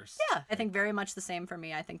 at worst. Yeah, I think very much the same for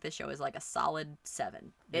me. I think this show is a solid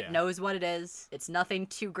 7. It Yeah. knows what it is. It's nothing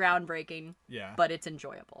too groundbreaking. Yeah. But it's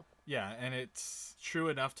enjoyable. Yeah, and it's true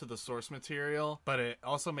enough to the source material, but it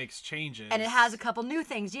also makes changes. And it has a couple new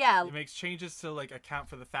things, yeah. It makes changes to account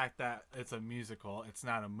for the fact that it's a musical. It's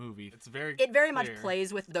not a movie. It very clear. Much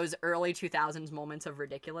plays with those early 2000s moments of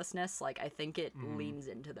ridiculousness. I think it leans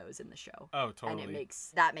into those in the show. Oh, totally. And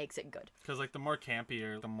that makes it good. Because the more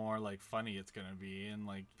campier, the more funny it's gonna be, and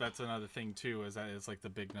that's another thing too, is that it's the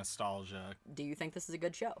big nostalgia. Do you think this is a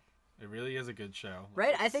good show? It really is a good show.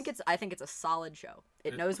 Right? I think it's a solid show.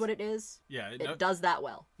 It knows what it is. Yeah. It does that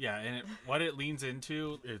well. Yeah, and what it leans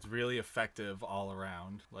into, it's really effective all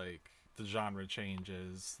around. The genre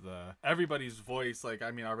changes, everybody's voice,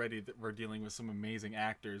 already we're dealing with some amazing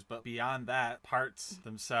actors, but beyond that, parts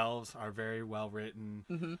themselves are very well written.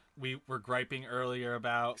 Mm-hmm. We were griping earlier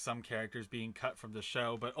about some characters being cut from the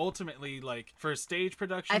show, but ultimately, for a stage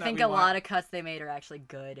production, I think a lot of cuts they made are actually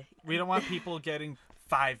good. We don't want people getting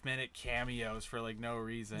 5-minute cameos for no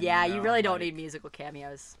reason. Yeah, you really don't need musical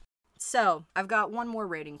cameos. So, I've got one more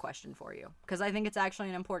rating question for you, because I think it's actually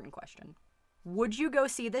an important question. Would you go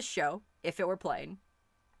see this show if it were playing?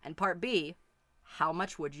 And part B, how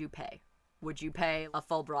much would you pay? Would you pay a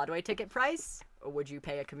full Broadway ticket price? Or would you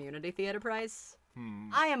pay a community theater price?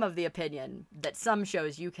 I am of the opinion that some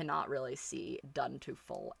shows you cannot really see done to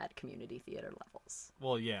full at community theater levels.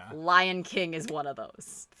 Well, yeah. Lion King is one of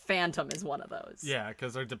those. Phantom is one of those. Yeah,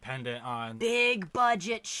 because they're dependent on... Big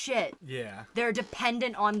budget shit. Yeah. They're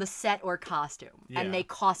dependent on the set or costume. Yeah. And they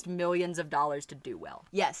cost millions of dollars to do well.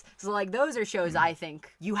 Yes. So, like, those are shows I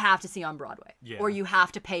think you have to see on Broadway. Yeah. Or you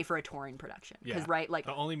have to pay for a touring production. Yeah. Because, right, like...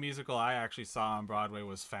 The only musical I actually saw on Broadway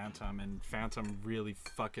was Phantom, and Phantom really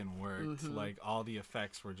fucking worked. Like, all the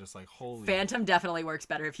effects were just like, holy... Phantom definitely works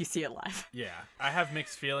better if you see it live. Yeah. I have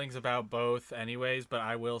mixed feelings about both anyways, but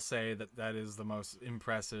I will say that that is the most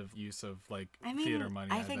impressive use of, like, theater money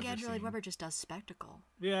I I've think ever Andrew Lloyd seen. Webber just does spectacle.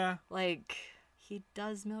 Yeah. Like, he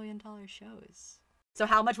does $1 million shows. So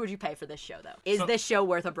how much would you pay for this show, though? Is So- this show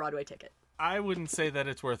worth a Broadway ticket? I wouldn't say that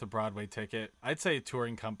it's worth a Broadway ticket. I'd say a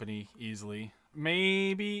touring company easily.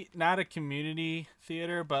 Maybe not a community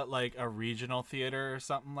theater, but like a regional theater or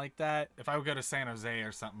something like that. If I would go to San Jose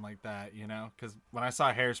or something like that, you know, because when I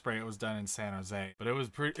saw Hairspray, it was done in San Jose, but it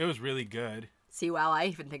was really good. See, wow, I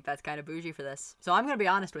even think that's kind of bougie for this. So I'm going to be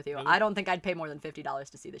honest with you. Really? I don't think I'd pay more than $50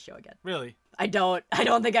 to see the show again. Really? I don't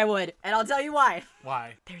think I would. And I'll tell you why.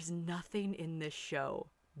 Why? There's nothing in this show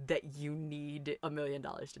that you need $1 million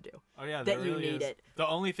to do. Oh yeah, That there you really need is. it. The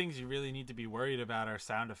only things you really need to be worried about are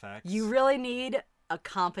sound effects. You really need a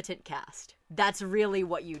competent cast. That's really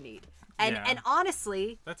what you need. And Yeah. and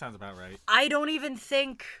honestly, That sounds about right. I don't even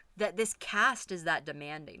think that this cast is that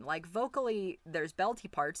demanding. Like, vocally, there's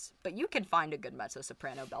belty parts, but you can find a good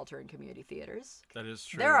mezzo-soprano belter in community theaters. That is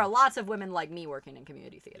true. There are lots of women like me working in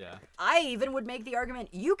community theater. Yeah. I even would make the argument,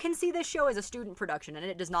 you can see this show as a student production, and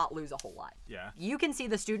it does not lose a whole lot. Yeah. You can see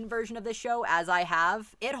the student version of this show, as I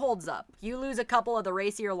have. It holds up. You lose a couple of the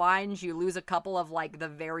racier lines, you lose a couple of, like, the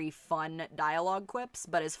very fun dialogue quips,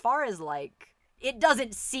 but as far as, like... It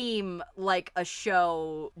doesn't seem like a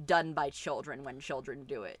show done by children when children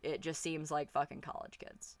do it. It just seems like fucking college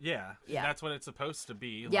kids. Yeah. Yeah. That's what it's supposed to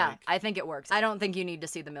be. Yeah, Like, I think it works. I don't think you need to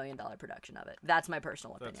see the $1 million production of it. That's my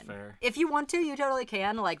personal That's opinion. fair. If you want to, you totally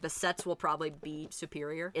can. Like, the sets will probably be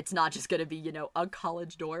superior. It's not just gonna be, you know, a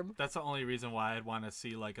college dorm. that's the only reason why I'd want to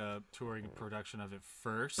see like a touring production of it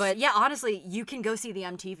first. But yeah, honestly, you can go see the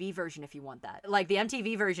MTV version if you want that. Like, the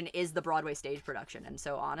MTV version is the Broadway stage production. And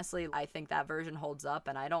so, honestly, I think that version holds up,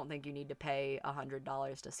 and I don't think you need to pay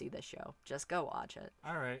 $100 to see this show. Just go watch it.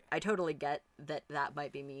 All right. I totally get that that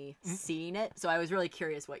might be me seeing it, so I was really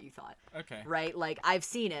curious what you thought. Okay. Right? Like, I've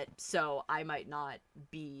seen it, so I might not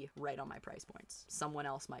be right on my price points. Someone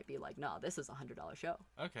else might be like, no, this is a $100 show.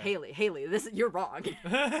 Okay. Haley, you're wrong.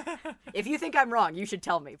 If you think I'm wrong, you should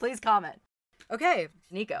tell me. Please comment. Okay,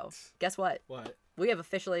 Nico, guess what? What? We have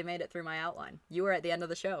officially made it through my outline. You were at the end of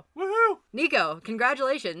the show. Woohoo! Nico,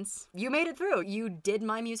 congratulations. You made it through. You did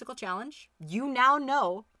my musical challenge. You now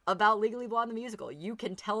know about Legally Blonde the musical. You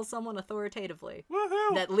can tell someone authoritatively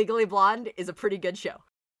Woohoo! that Legally Blonde is a pretty good show.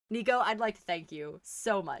 Nico, I'd like to thank you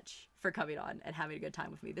so much for coming on and having a good time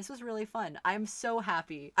with me. This was really fun. I'm so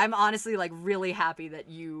happy. I'm honestly, like, really happy that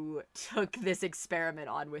you took this experiment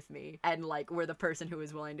on with me and, like, were the person who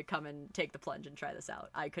was willing to come and take the plunge and try this out.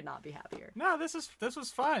 I could not be happier. No, this was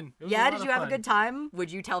fun. It was a Yeah, lot did of you have a fun. good time?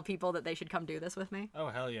 Would you tell people that they should come do this with me? Oh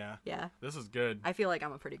hell yeah. Yeah. This is good. I feel like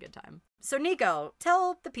I'm a pretty good time. So, Nico,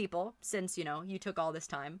 tell the people, since, you know, you took all this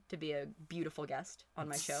time to be a beautiful guest on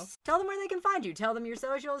my show, tell them where they can find you. Tell them your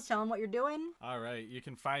socials. Tell them what you're doing. All right, you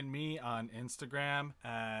can find me on Instagram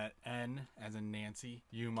at N as in Nancy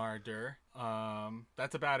Umardur.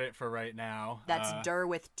 That's about it for right now. That's Dur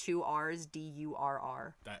with 2 R's,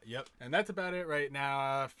 D-U-R-R. Yep, and that's about it right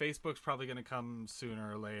now. Facebook's probably gonna come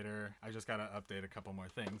sooner or later. I just gotta update a couple more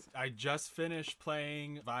things. I just finished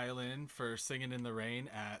playing violin for Singing in the Rain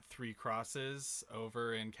at Three Crosses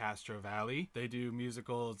over in Castro Valley. They do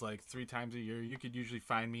musicals like 3 times a year. You could usually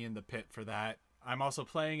find me in the pit for that. I'm also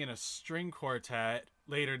playing in a string quartet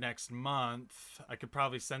later next month. I could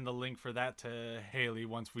probably send the link for that to Haley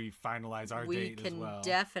once we finalize our We date as can well.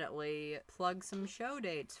 definitely plug some show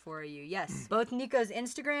dates for you. Yes, both Nico's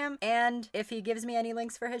Instagram and if he gives me any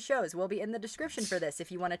links for his shows will be in the description for this.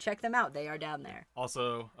 If you want to check them out, they are down there.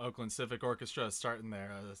 Also, Oakland Civic Orchestra is starting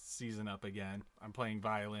their season up again. I'm playing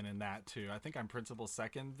violin in that too. I think I'm principal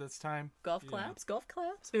second this time. Golf Yeah. claps, golf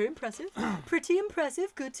claps. Very impressive. Pretty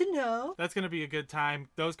impressive. Good to know. That's gonna be a good time.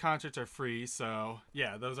 Those concerts are free, so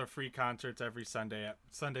yeah, those are free concerts every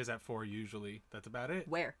Sundays at 4 usually. That's about it.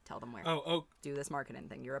 Where? Tell them where. Oh, Do this marketing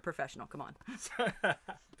thing. You're a professional. Come on.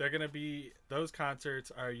 those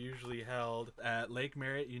concerts are usually held at Lake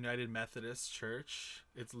Merritt United Methodist Church.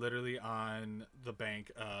 It's literally on the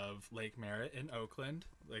bank of Lake Merritt in Oakland,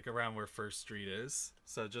 like around where First Street is.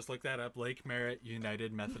 So just look that up, Lake Merritt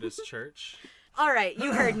United Methodist Church. All right,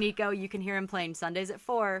 you heard Nico. You can hear him playing Sundays at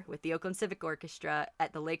 4 with the Oakland Civic Orchestra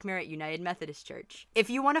at the Lake Merritt United Methodist Church. If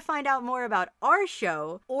you want to find out more about our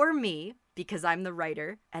show or me, because I'm the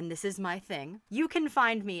writer and this is my thing, you can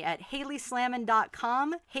find me at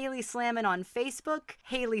HaleySlammin.com, Haley Slammin on Facebook,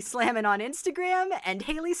 Haley Slammin on Instagram, and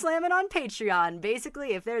Haley Slammin on Patreon.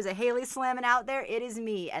 Basically, if there's a Haley Slammin out there, it is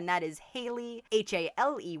me, and that is Haley, Haley,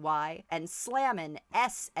 and Slammin,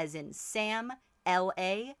 S as in Sam,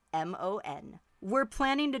 Lamon. We're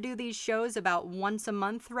planning to do these shows about once a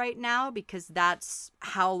month right now because that's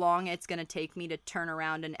how long it's going to take me to turn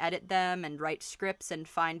around and edit them and write scripts and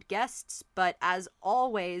find guests. But as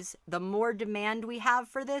always, the more demand we have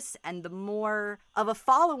for this and the more of a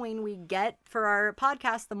following we get for our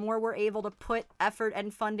podcast, the more we're able to put effort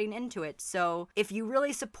and funding into it. So if you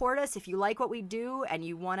really support us, if you like what we do and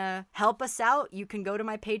you want to help us out, you can go to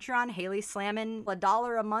my Patreon, Haley Slammin.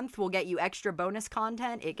 $1 a month will get you extra bonus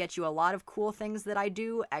content. It gets you a lot of cool things that I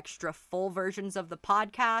do, extra full versions of the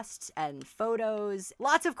podcasts and photos,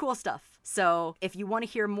 lots of cool stuff. So if you want to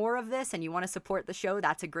hear more of this and you want to support the show,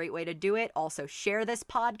 that's a great way to do it. Also, share this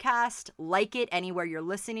podcast, like it anywhere you're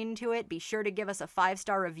listening to it. Be sure to give us a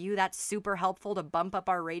 5-star review. That's super helpful to bump up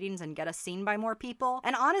our ratings and get us seen by more people.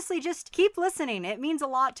 And honestly, just keep listening. It means a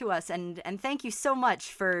lot to us. And thank you so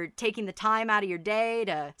much for taking the time out of your day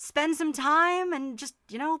to spend some time and just,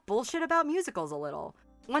 bullshit about musicals a little.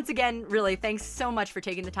 Once again, really, thanks so much for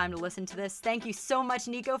taking the time to listen to this. Thank you so much,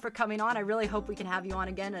 Nico, for coming on. I really hope we can have you on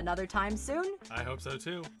again another time soon. I hope so,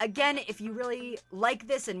 too. Again, if you really like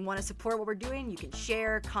this and want to support what we're doing, you can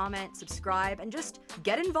share, comment, subscribe, and just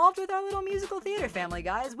get involved with our little musical theater family,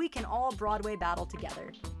 guys. We can all Broadway battle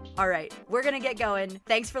together. All right, we're going to get going.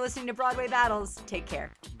 Thanks for listening to Broadway Battles. Take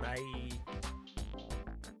care. Bye.